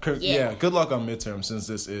 yeah. Yeah, good luck on midterms since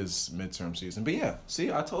this is midterm season. But yeah,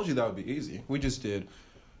 see, I told you that would be easy. We just did,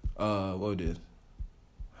 what we did.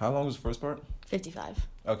 How long was the first part? 55.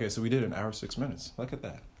 Okay, so we did an hour, 6 minutes. Look at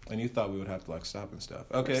that. And you thought we would have to, like, stop and stuff.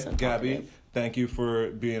 Okay, so Gaby, thank you for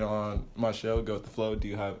being on my show, Go With The Flow. Do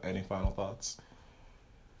you have any final thoughts?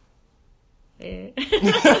 Thanks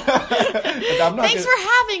for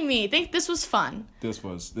having me. This was fun. This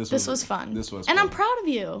was fun. And I'm proud of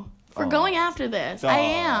you for going after this. I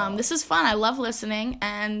am. This is fun. I love listening,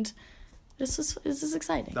 and this is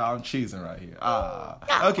exciting. I'm cheesing right here.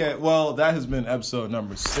 Okay, well, that has been episode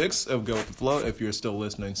number 6 of Go With The Flow. If you're still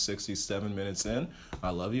listening 67 minutes in,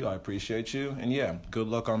 I love you. I appreciate you. And yeah, good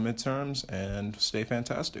luck on midterms and stay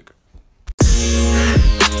fantastic.